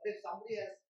 Right? But if somebody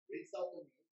has reached out to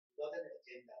me without an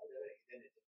agenda, without a hidden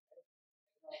agenda,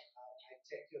 right? I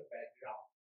check your background.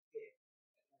 Okay,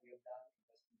 you've done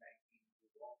investment banking,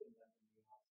 you worked in London, New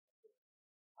York.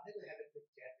 I wanted to have a quick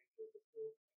chat with you just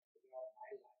to figure out my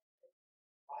life. Right?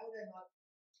 Why would I not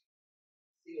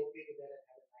say okay to that and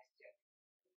have a nice chat?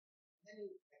 And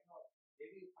then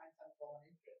maybe you find some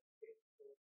common interest. Okay, so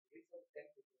reach out to 10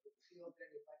 people. If you see out there,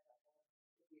 you find some common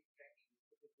interest. It could be tracking, it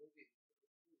could be movies, it could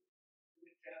be food, it could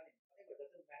be traveling, whatever,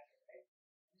 doesn't matter, right?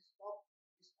 And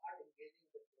you start engaging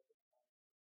with the person.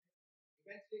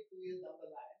 Eventually, 2 years down the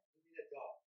line, you need a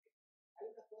job. Okay? I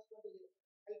will be the first one to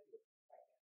help you find that.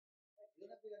 Right? You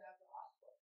don't even have to ask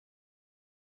for it.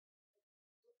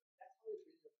 So that's how you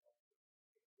build your problem.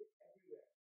 It's everywhere.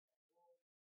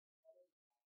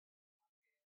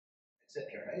 Etc.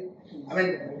 Right? I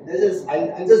mean,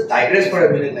 I'll just digress for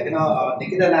a minute.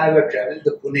 Nikit and I were traveling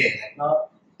to Pune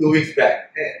 2 weeks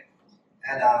back, okay?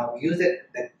 And we used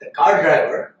the car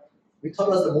driver. We thought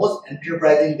was the most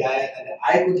enterprising guy, and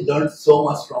I could learn so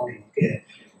much from him. Okay,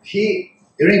 he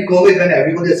during COVID when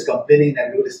everybody is complaining and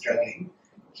everybody is struggling,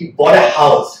 he bought a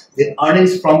house with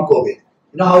earnings from COVID.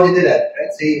 You know how he did that,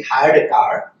 right? So he hired a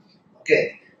car.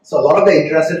 Okay, so a lot of the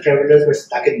international travelers were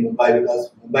stuck in Mumbai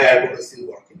because Mumbai airport was still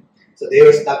working. So they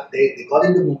were stuck. They got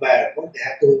into Mumbai airport. They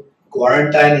had to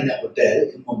quarantine in a hotel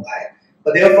in Mumbai,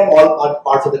 but they were from all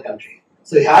parts of the country.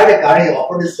 So he hired a car, he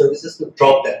offered his services to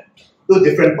drop them to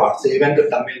different parts. So he went to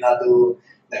Tamil Nadu,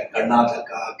 like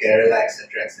Karnataka, Kerala, etc.,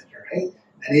 right?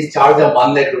 And he charged them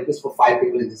 1 lakh rupees for 5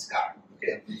 people in his car.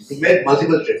 Okay, he made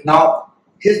multiple trips. Now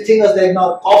his thing was like,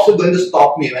 now cops are going to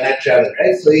stop me when I travel,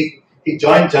 right? So he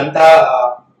joined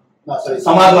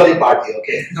Samajwadi Party,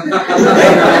 okay.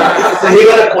 So he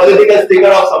got a political sticker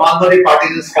of Samajwadi Party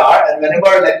in his car, and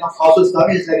whenever like cops was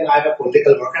coming, he's like, I'm a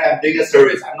political worker, I'm doing a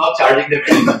service, I'm not charging them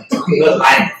anything. He was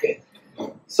lying, okay.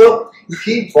 So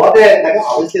he bought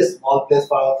obviously a small place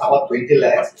for about 20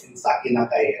 lakhs in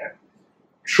Sakinaka here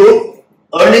through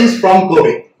earnings from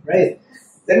COVID, right?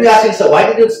 Then we asked him, so why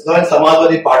did you join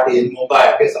Samajwadi Party in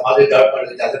Mumbai? Okay, Samajwadi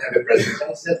Party doesn't have a president.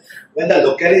 He said, when the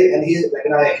locality, and he's like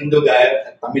a Hindu guy,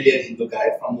 a Tamilian Hindu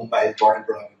guy from Mumbai, he's born and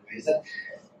brought up in Mumbai. He said,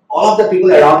 all of the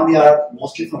people around me are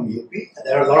mostly from UP, and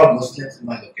there are a lot of Muslims in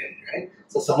my locality, right?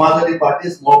 So Samajwadi Party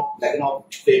is more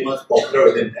famous, popular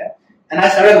within them. And I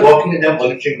started working with them,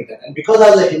 volunteering with them. And because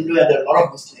I was a Hindu and there are a lot of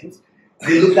Muslims,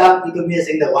 they looked up to me and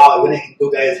saying that, wow, even a Hindu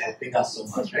guy is helping us so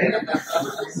much, right?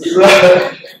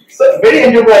 so very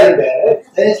enterprising guy, right?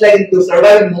 And it's like to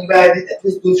survive in Mumbai, I did at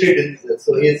least 2-3 businesses.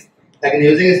 So he's like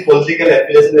using his political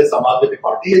affiliation with Samajwadi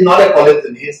Party. He's not a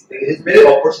politician. He's very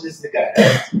opportunistic guy.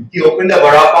 Right? He opened a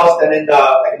vada house and in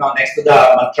the next to the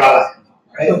Mantralaya,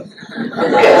 right?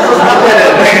 Okay, so stuff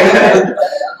like that.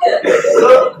 So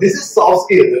this is soft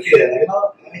skills, okay?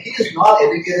 He is not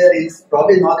educated, he's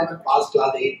probably not even past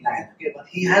class 8, 9, okay? But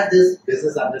he has this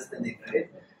business understanding, right?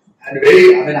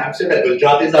 And I'm sure that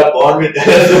Gujaratis are born with that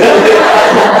as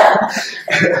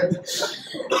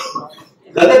well.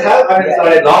 Does it help?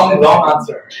 Sorry, long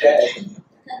answer.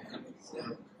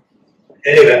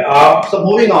 Anyway, so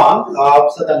moving on,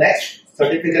 so the next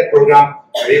certificate program,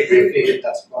 very briefly with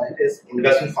touch point, is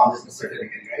Investment Foundation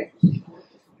Certificate, right?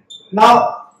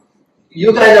 Now,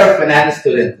 you guys are finance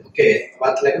students, okay,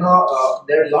 but there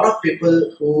are a lot of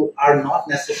people who are not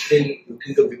necessarily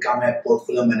looking to become a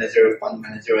portfolio manager, fund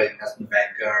manager, investment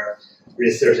banker,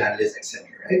 research analyst, etc.,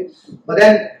 right? But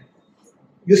then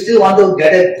you still want to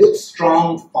get a good,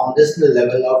 strong foundational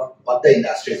level of what the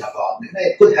industry is about.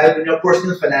 It could help in your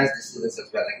personal finance decisions as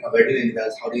well, like where do you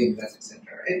invest, how do you invest, etc.,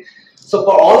 right? So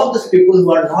for all of those people who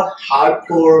are not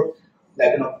hardcore,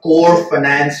 core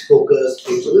finance focused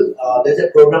people, there's a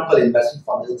program called Investment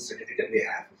Foundation Certificate we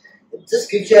have. It just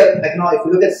gives you, if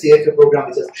you look at CFA program,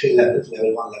 which has 3 levels,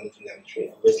 level 1, level 2, level 3.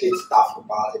 Obviously, it's tough to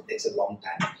pass, it takes a long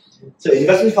time. So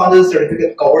Investment Foundation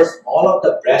Certificate covers all of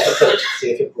the breadth of the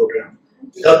CFA program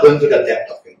without going to the depth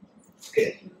of it.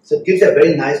 Okay, so it gives a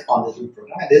very nice foundation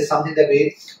program, and this is something that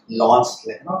we launched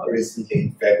recently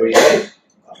in February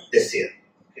this year.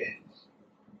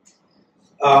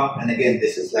 And again,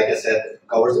 this is, like I said,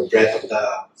 covers the breadth of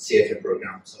the CFA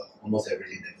program, so almost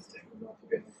everything that is there.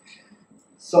 Okay.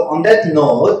 So on that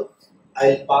note,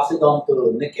 I'll pass it on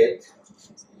to Nikit,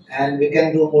 and we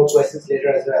can do more questions later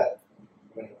as well.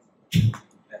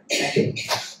 Thank you.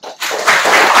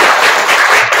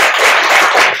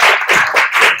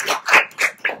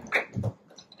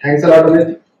 Thanks a lot,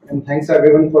 Amit, and thanks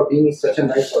everyone for being such a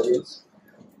nice audience.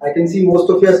 I can see most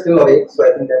of you are still awake, so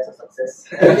I think that's a success.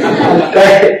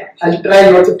 I'll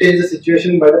try not to change the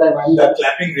situation by the time I'm done.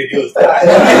 Clapping videos.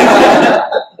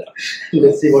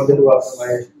 Let's see what they do after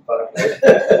my part. Right?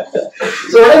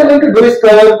 So what I'm going to do is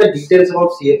cover the details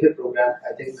about CFA program.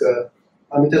 I think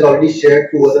Amit has already shared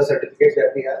 2 other certificates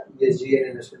that we have, ESG and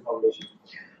Investment Foundation.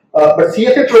 But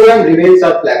CFA program remains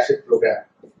our flagship program.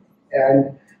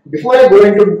 And before I go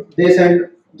into this,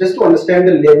 and just to understand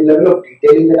the level of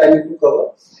detailing that I need to cover,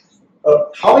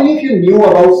 how many of you knew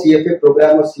about CFA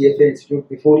program or CFA Institute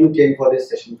before you came for this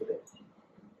session today?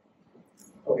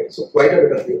 Okay, so quite a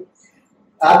bit of you.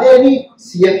 Are there any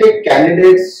CFA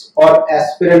candidates or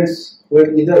aspirants who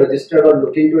have either registered or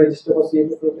looking to register for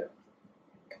CFA program?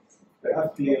 I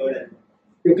have cleared.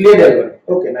 You cleared everyone.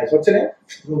 Okay, nice. What's your name?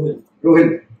 Rughani.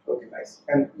 Rughani. Okay, nice.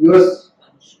 And yours?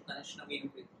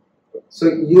 So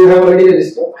you have already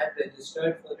registered? I have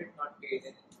registered for it, not paid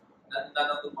anything. None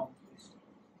of the months.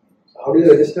 How do you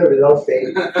register without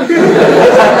paying?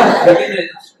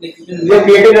 You You have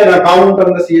created an account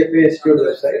on the CFA Institute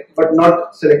website, but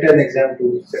not selected an exam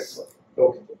to set for.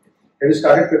 Okay. Have you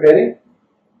started preparing?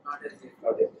 Not as yet.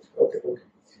 Not yet. Okay.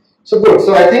 So good.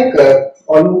 So I think a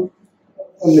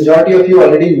majority of you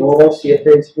already know about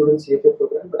CFA Institute and CFA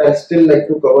program, but I'll still like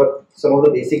to cover some of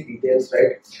the basic details,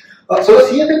 right? So the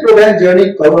CFA program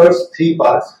journey covers 3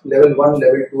 parts: level 1,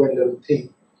 level 2, and level 3.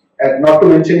 And not to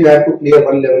mention, you have to clear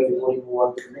 1 level before you move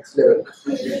on to the next level.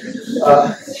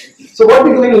 So what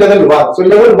we do in level 1? So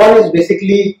level 1 is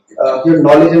basically your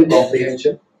knowledge and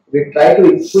comprehension. We try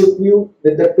to equip you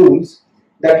with the tools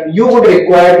that you would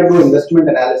require to do investment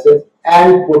analysis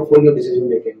and portfolio decision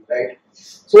making, right?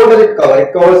 So what does it cover?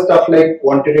 It covers stuff like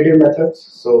quantitative methods,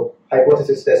 so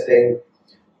hypothesis testing,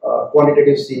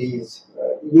 quantitative series.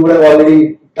 You would have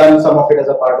already done some of it as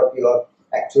a part of your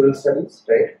actuarial studies,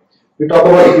 right? We talk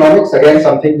about economics, again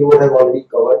something you would have already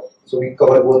covered. So we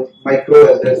cover both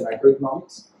micro as well as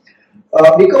macroeconomics.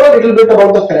 We cover a little bit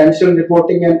about the financial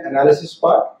reporting and analysis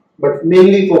part, but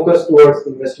mainly focused towards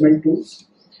investment tools.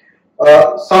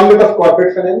 Some bit of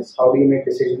corporate finance, how do you make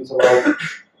decisions about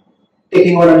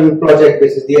taking on a new project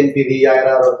basis, the NPV,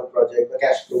 IRR of the project, the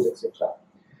cash flows, etc.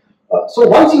 So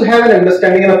once you have an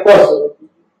understanding, and of course,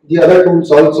 the other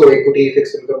tools also, equity,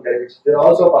 fixed income derivatives, they're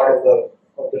also part of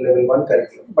the level 1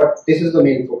 curriculum, but this is the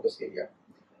main focus area.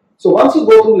 So once you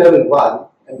go through level 1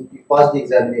 and you pass the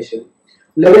examination,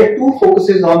 level 2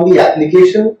 focuses on the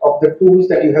application of the tools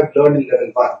that you have learned in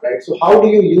level 1, right? So how do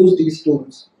you use these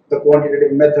tools, the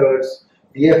quantitative methods,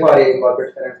 the FRA,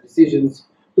 corporate finance decisions,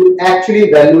 to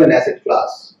actually value an asset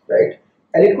class, right?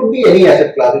 And it could be any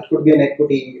asset class, it could be an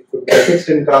equity, it could be a fixed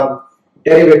income,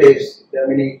 derivatives, there are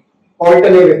many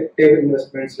alternative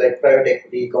investments like private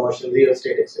equity, commercial real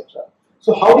estate, etc.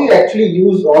 So how do you actually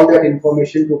use all that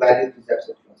information to value these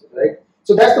asset classes, right?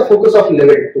 So that's the focus of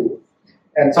level 2.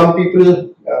 And some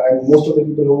people, and most of the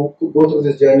people who go through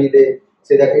this journey, they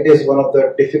say that it is one of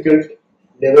the difficult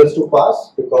levels to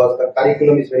pass because the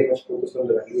curriculum is very much focused on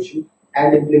the valuation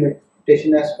and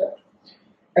implementation aspect.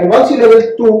 And once your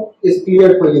level 2 is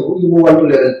clear for you, you move on to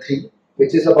level 3,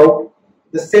 which is about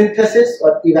the synthesis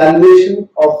or evaluation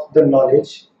of the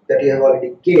knowledge that you have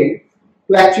already gained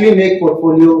to actually make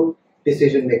portfolio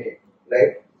decision making,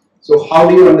 right? So how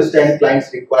do you understand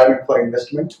client's requirement for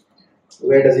investment?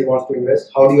 Where does he want to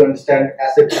invest? How do you understand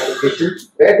asset allocation?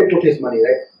 Where to put his money,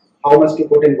 right? How much to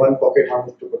put in one pocket, how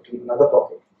much to put in another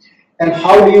pocket? And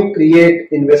how do you create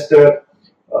investor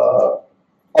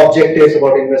objectives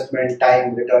about investment,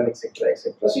 time, return, etc.,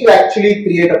 etc. So you actually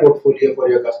create a portfolio for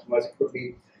your customers. It could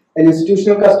be an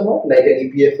institutional customer like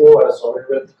an EPFO or a sovereign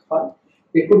wealth fund.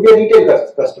 It could be a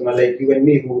retail customer like you and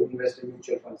me who invest in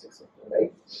mutual funds, etc.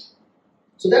 Right?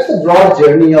 So that's the broad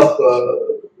journey of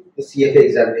the CFA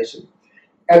examination.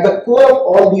 At the core of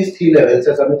all these 3 levels,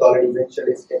 as Amit already mentioned,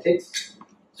 is ethics.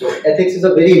 So ethics is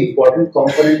a very important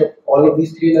component of all of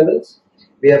these 3 levels.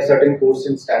 We have certain course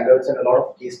and standards and a lot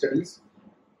of case studies.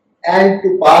 And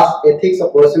to pass ethics, a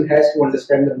person has to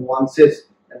understand the nuances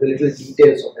and the little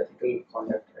details of ethical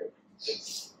conduct, right?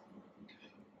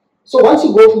 So once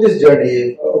you go through this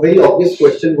journey, a very obvious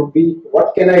question would be,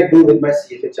 what can I do with my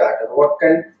CFA charter? What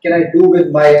can I do with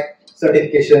my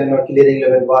certification or clearing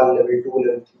level 1, level 2,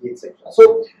 level 3, etc.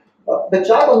 So the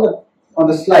chart on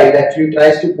the slide actually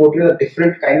tries to portray a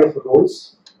different kind of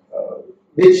roles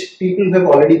which people who have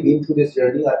already been through this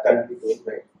journey are currently doing,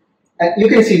 right? And you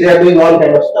can see they are doing all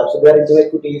kind of stuff. So they are into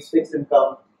equities, fixed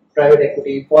income, private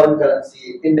equity, foreign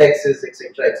currency, indexes,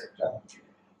 etc., etc.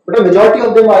 But a majority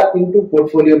of them are into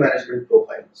portfolio management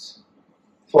profiles,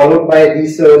 followed by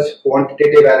research,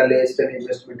 quantitative analyst, and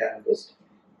investment analyst.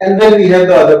 And then we have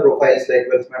the other profiles like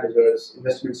wealth managers,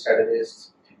 investment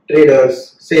strategists,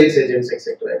 traders, sales agents,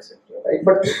 etc., etc. Right?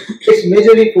 But it's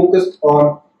majorly focused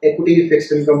on equity,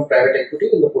 fixed income, private equity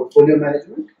in the portfolio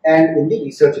management and in the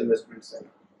research investment side.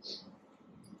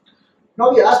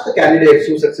 Now we ask the candidates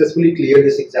who successfully cleared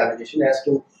this examination as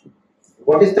to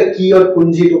what is the key or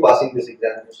kunji to passing this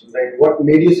examination, right? What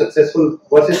made you successful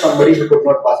versus somebody who could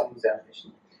not pass an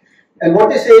examination? And what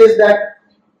they say is that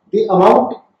the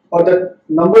amount or the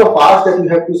number of hours that you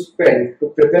have to spend to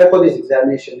prepare for this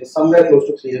examination is somewhere close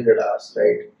to 300 hours,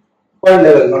 right? Per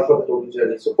level, not for the total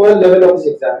journey. So per level of this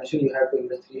examination, you have to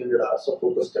invest 300 hours of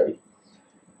focused study.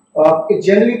 It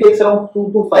generally takes around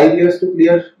 2 to 5 years to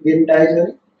clear the entire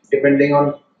journey, depending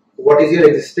on what is your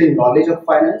existing knowledge of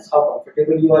finance, how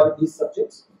comfortable you are with these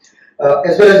subjects,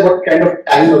 as well as what kind of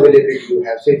time availability you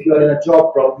have. So if you are in a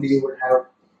job, probably you would have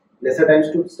lesser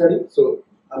times to study. So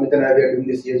Amit and I, we are doing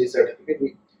this ESG certificate.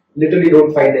 We literally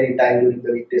don't find any time during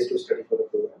the weekdays to study for the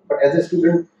program. But as a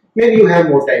student, maybe you have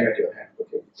more time at your hand.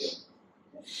 Okay.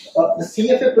 The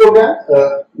CFA program,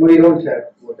 no, you don't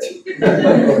have more time.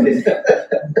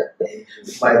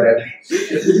 My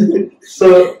bad.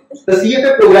 So the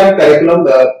CFA program curriculum,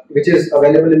 which is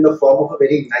available in the form of a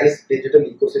very nice digital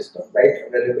ecosystem, right?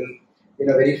 Available in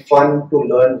a very fun to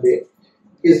learn way,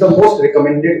 is the most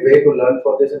recommended way to learn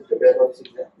for this and prepare for this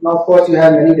exam. Now, of course, you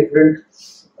have many different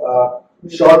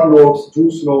short notes,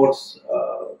 juice notes,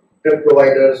 prep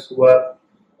providers who are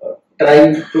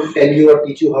trying to tell you or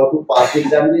teach you how to pass the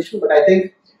examination. But I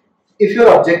think if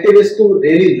your objective is to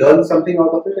really learn something out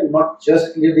of it and not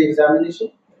just clear the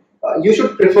examination, you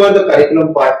should prefer the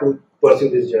curriculum part to pursue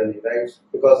this journey, right?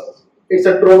 Because it's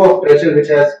a trove of treasure which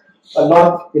has a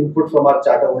lot of input from our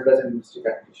charter holders and industry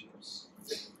practitioners.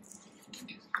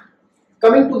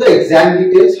 Coming to the exam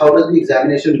details, how does the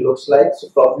examination looks like? So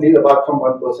probably apart from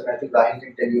one person, I think Rahil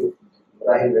can tell you.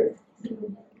 Rahil, right?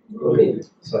 Okay.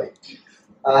 Sorry.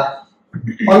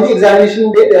 On the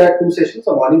examination day, there are two sessions,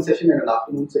 a morning session and an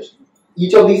afternoon session.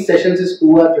 Each of these sessions is 2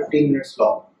 or 15 minutes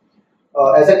long.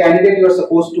 As a candidate, you are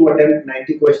supposed to attempt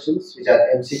 90 questions, which are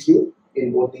MCQ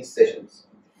in both these sessions.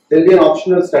 There will be an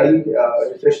optional study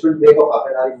refreshment break of half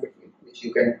an hour in between, which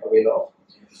you can avail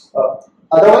of.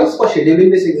 Otherwise, for scheduling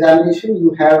this examination,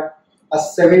 you have a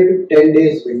 7 to 10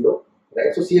 days window,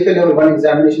 right? So CFA level 1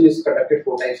 examination is conducted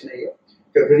 4 times in a year: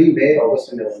 February, May,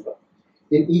 August, and November.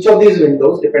 In each of these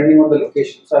windows, depending on the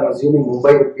location, so I'm assuming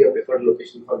Mumbai would be a preferred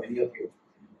location for many of you,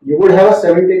 you would have a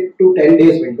 7 to 10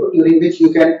 days window during which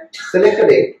you can select a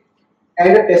date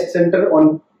and a test center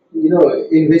on,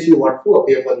 in which you want to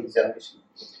appear for the examination.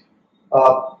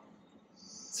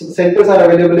 So the centers are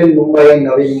available in Mumbai,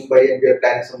 Navi Mumbai, and we are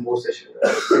planning some more sessions,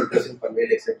 centers in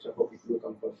Panvel, etc. for people who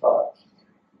come from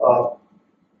far.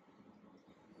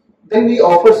 Then we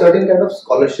offer certain kind of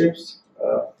scholarships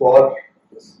for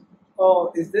this.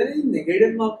 Oh, is there any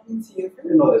negative marking in CFA?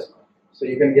 No, there's not. So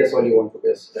you can guess all you want to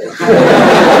guess. Right?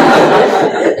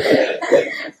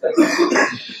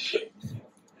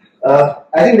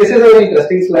 I think this is a very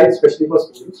interesting slide, especially for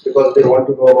students, because they want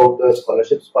to know about the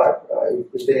scholarships part.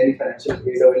 Is there any financial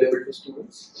aid available to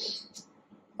students?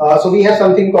 So we have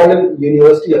something called a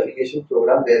university application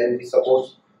program, wherein we support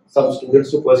some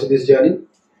students to pursue this journey.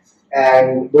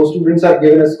 And those students are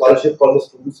given a scholarship called the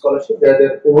Student Scholarship, where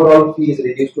their overall fee is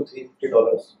reduced to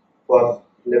 $350 for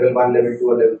level 1, level 2,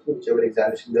 or level 3, whichever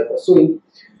examination they are pursuing.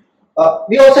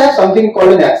 We also have something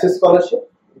called an Access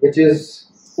Scholarship, which is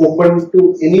open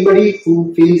to anybody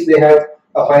who feels they have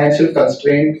a financial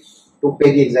constraint to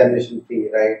pay the examination fee,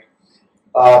 right?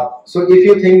 So if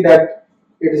you think that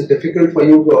it is difficult for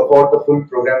you to afford the full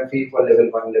program fee for level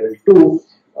 1, level 2,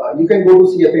 you can go to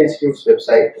CFA Institute's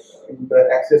website in the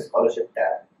Access Scholarship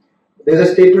tab. There's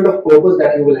a statement of purpose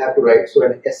that you will have to write, so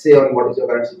an essay on what is your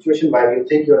current situation, why you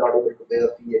think you are not able to pay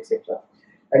the fee, etc.,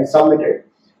 and submit it.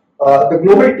 The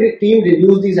global team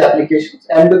reviews these applications,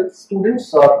 and the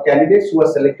students or candidates who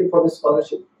are selected for this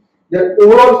scholarship, their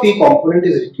overall fee component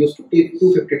is reduced to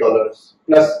 $250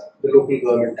 plus the local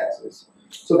government taxes.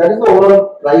 So that is the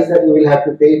overall price that you will have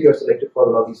to pay if you are selected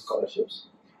for one of these scholarships.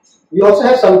 We also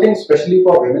have something specially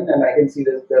for women, and I can see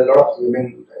that there are a lot of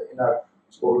women in our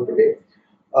school today.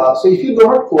 So if you do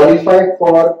not qualify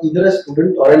for either a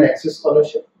student or an access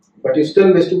scholarship, but you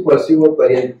still wish to pursue a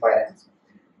career in finance,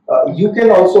 you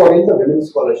can also avail the women's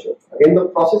scholarship. Again, the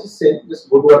process is same. Just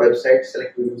go to our website,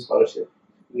 select women's scholarship,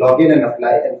 log in and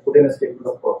apply, and put in a statement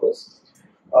of purpose.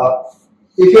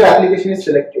 If your application is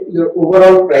selected, your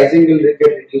overall pricing will get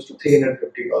reduced to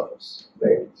 $350,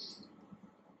 right?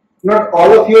 Not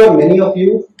all of you or many of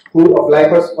you who apply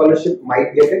for scholarship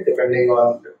might get it, depending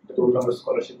on the total number of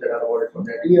scholarships that are awarded for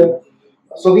that year.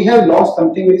 So we have launched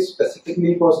something very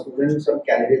specifically for students and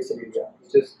candidates in India,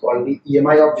 which is called the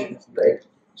EMI option, right?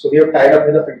 So we have tied up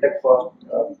with a fintech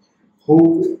firm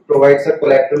who provides a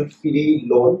collateral-free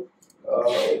loan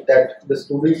that the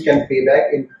students can pay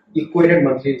back in equated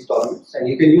monthly installments, and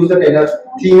you can use the tenor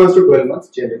 3 months to 12 months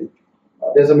generally.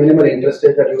 There's a minimal interest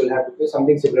rate that you will have to pay,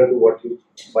 something similar to what you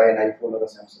buy an iPhone or a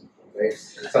Samsung phone, right?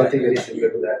 Something very similar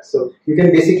to that. So you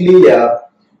can basically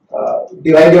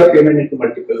divide your payment into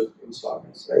multiple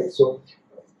installments, right? So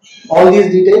all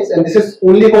these details, and this is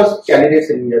only for candidates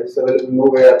in India. It's available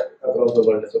nowhere across the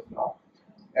world as of now.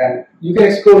 And you can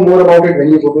explore more about it when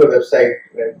you go to a website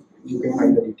where you can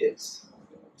find the details.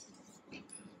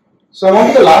 So I'm on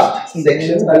to the last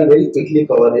section. I'll very quickly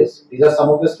cover this. These are some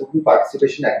of the student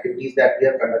participation activities that we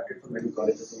have conducted for many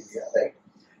colleges in India, right?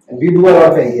 And we do a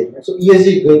lot of engagement. So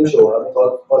ESG game show, I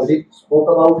already spoke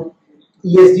about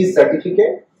ESG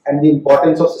certificate and the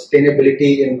importance of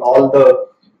sustainability in all the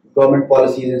government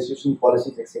policies, institutional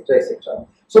policies, etc., etc.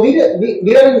 So we are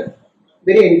in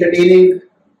very entertaining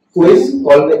quiz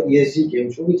called the ESG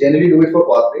game show. We generally do it for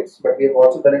corporates, but we have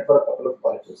also done it for a couple of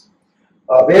colleges,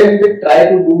 where we will try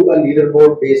to do a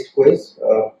leaderboard-based quiz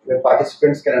where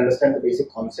participants can understand the basic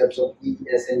concepts of E,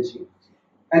 S, and G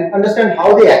and understand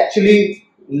how they actually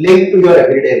link to your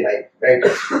everyday life, right?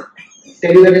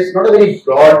 Tell you that it's not a very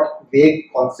broad,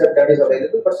 vague concept that is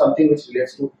available, but something which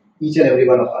relates to each and every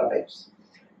one of our lives.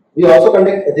 We also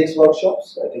conduct ethics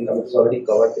workshops. I think Amit has already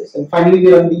covered this. And finally,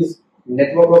 we run these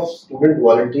network of student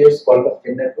volunteers called the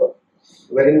FIN Network,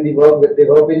 wherein they work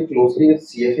very closely with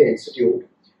CFA Institute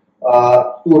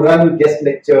to run guest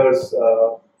lectures,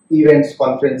 events,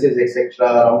 conferences, etc.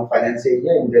 around finance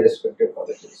area in their respective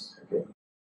colleges. Okay.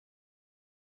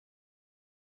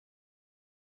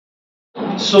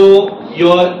 So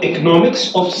your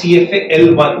economics of CFA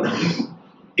L1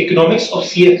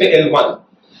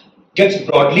 gets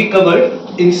broadly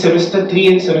covered in semester 3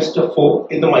 and semester 4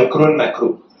 in the micro and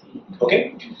macro.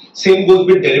 Okay. Same goes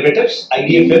with derivatives,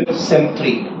 IDFL, Sem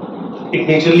 3. It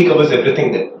majorly covers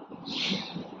everything there.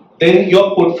 Then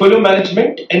your portfolio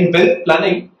management and wealth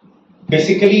planning,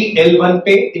 basically L1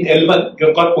 pay, in L1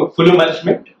 you've got portfolio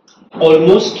management,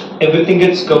 almost everything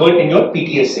gets covered in your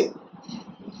PTSA.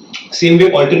 Same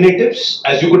way alternatives,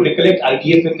 as you could recollect,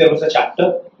 IDFL there was a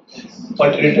chapter,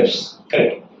 alternatives,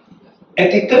 correct?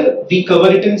 Ethical, we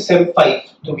cover it in Sem 5,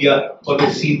 so we are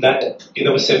always seen that in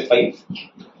our Sem 5.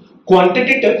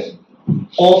 Quantitative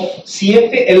of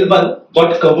CFA L1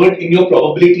 got covered in your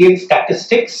probability and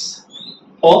statistics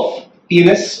of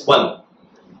PNS 1.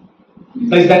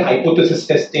 Now is that hypothesis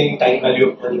testing, time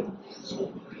value of money.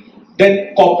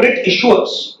 Then corporate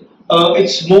issuers,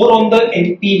 it's more on the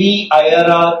NPV,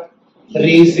 IRR,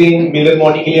 raising,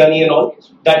 Miller-Modigliani and all.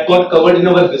 That got covered in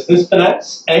our business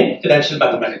finance and financial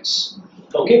mathematics.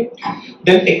 Okay.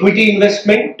 Then equity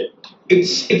investment,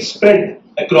 it's spread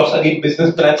across again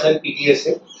business finance and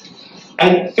PTSA.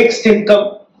 And fixed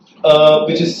income,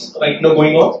 which is right now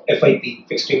going on, FIP,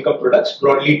 fixed income products,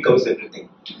 broadly it covers everything.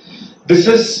 This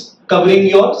is covering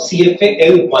your CFA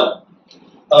L1.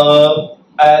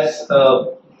 As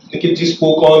Nikit ji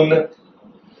spoke on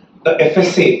the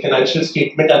FSA, financial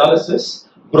statement analysis,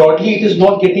 broadly it is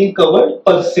not getting covered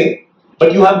per se,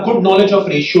 but you have good knowledge of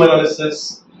ratio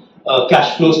analysis,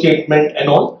 cash flow statement and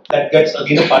all, that gets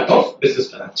again a part of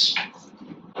business finance.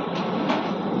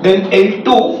 Then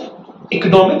L2,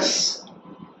 economics,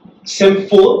 Sem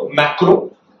 4,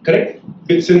 macro, correct?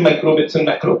 Bits in micro, bits in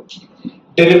macro.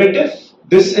 Derivative,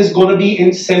 this is going to be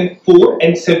in Sem 4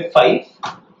 and Sem 5,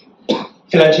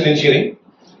 financial engineering.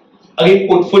 Again,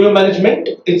 portfolio management,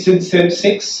 it's in Sem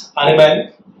 6,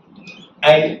 RMN.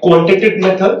 And quantitative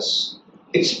methods,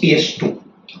 it's PS2.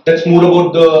 That's more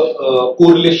about the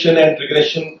correlation and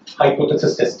regression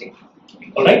hypothesis testing.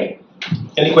 Alright?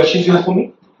 Any questions you have for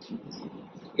me?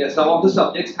 Yeah, some of the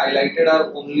subjects highlighted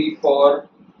are only for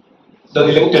the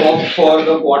elective. For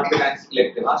the quant finance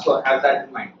elective, so have that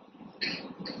in mind.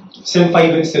 Sem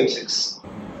 5 and Sem 6.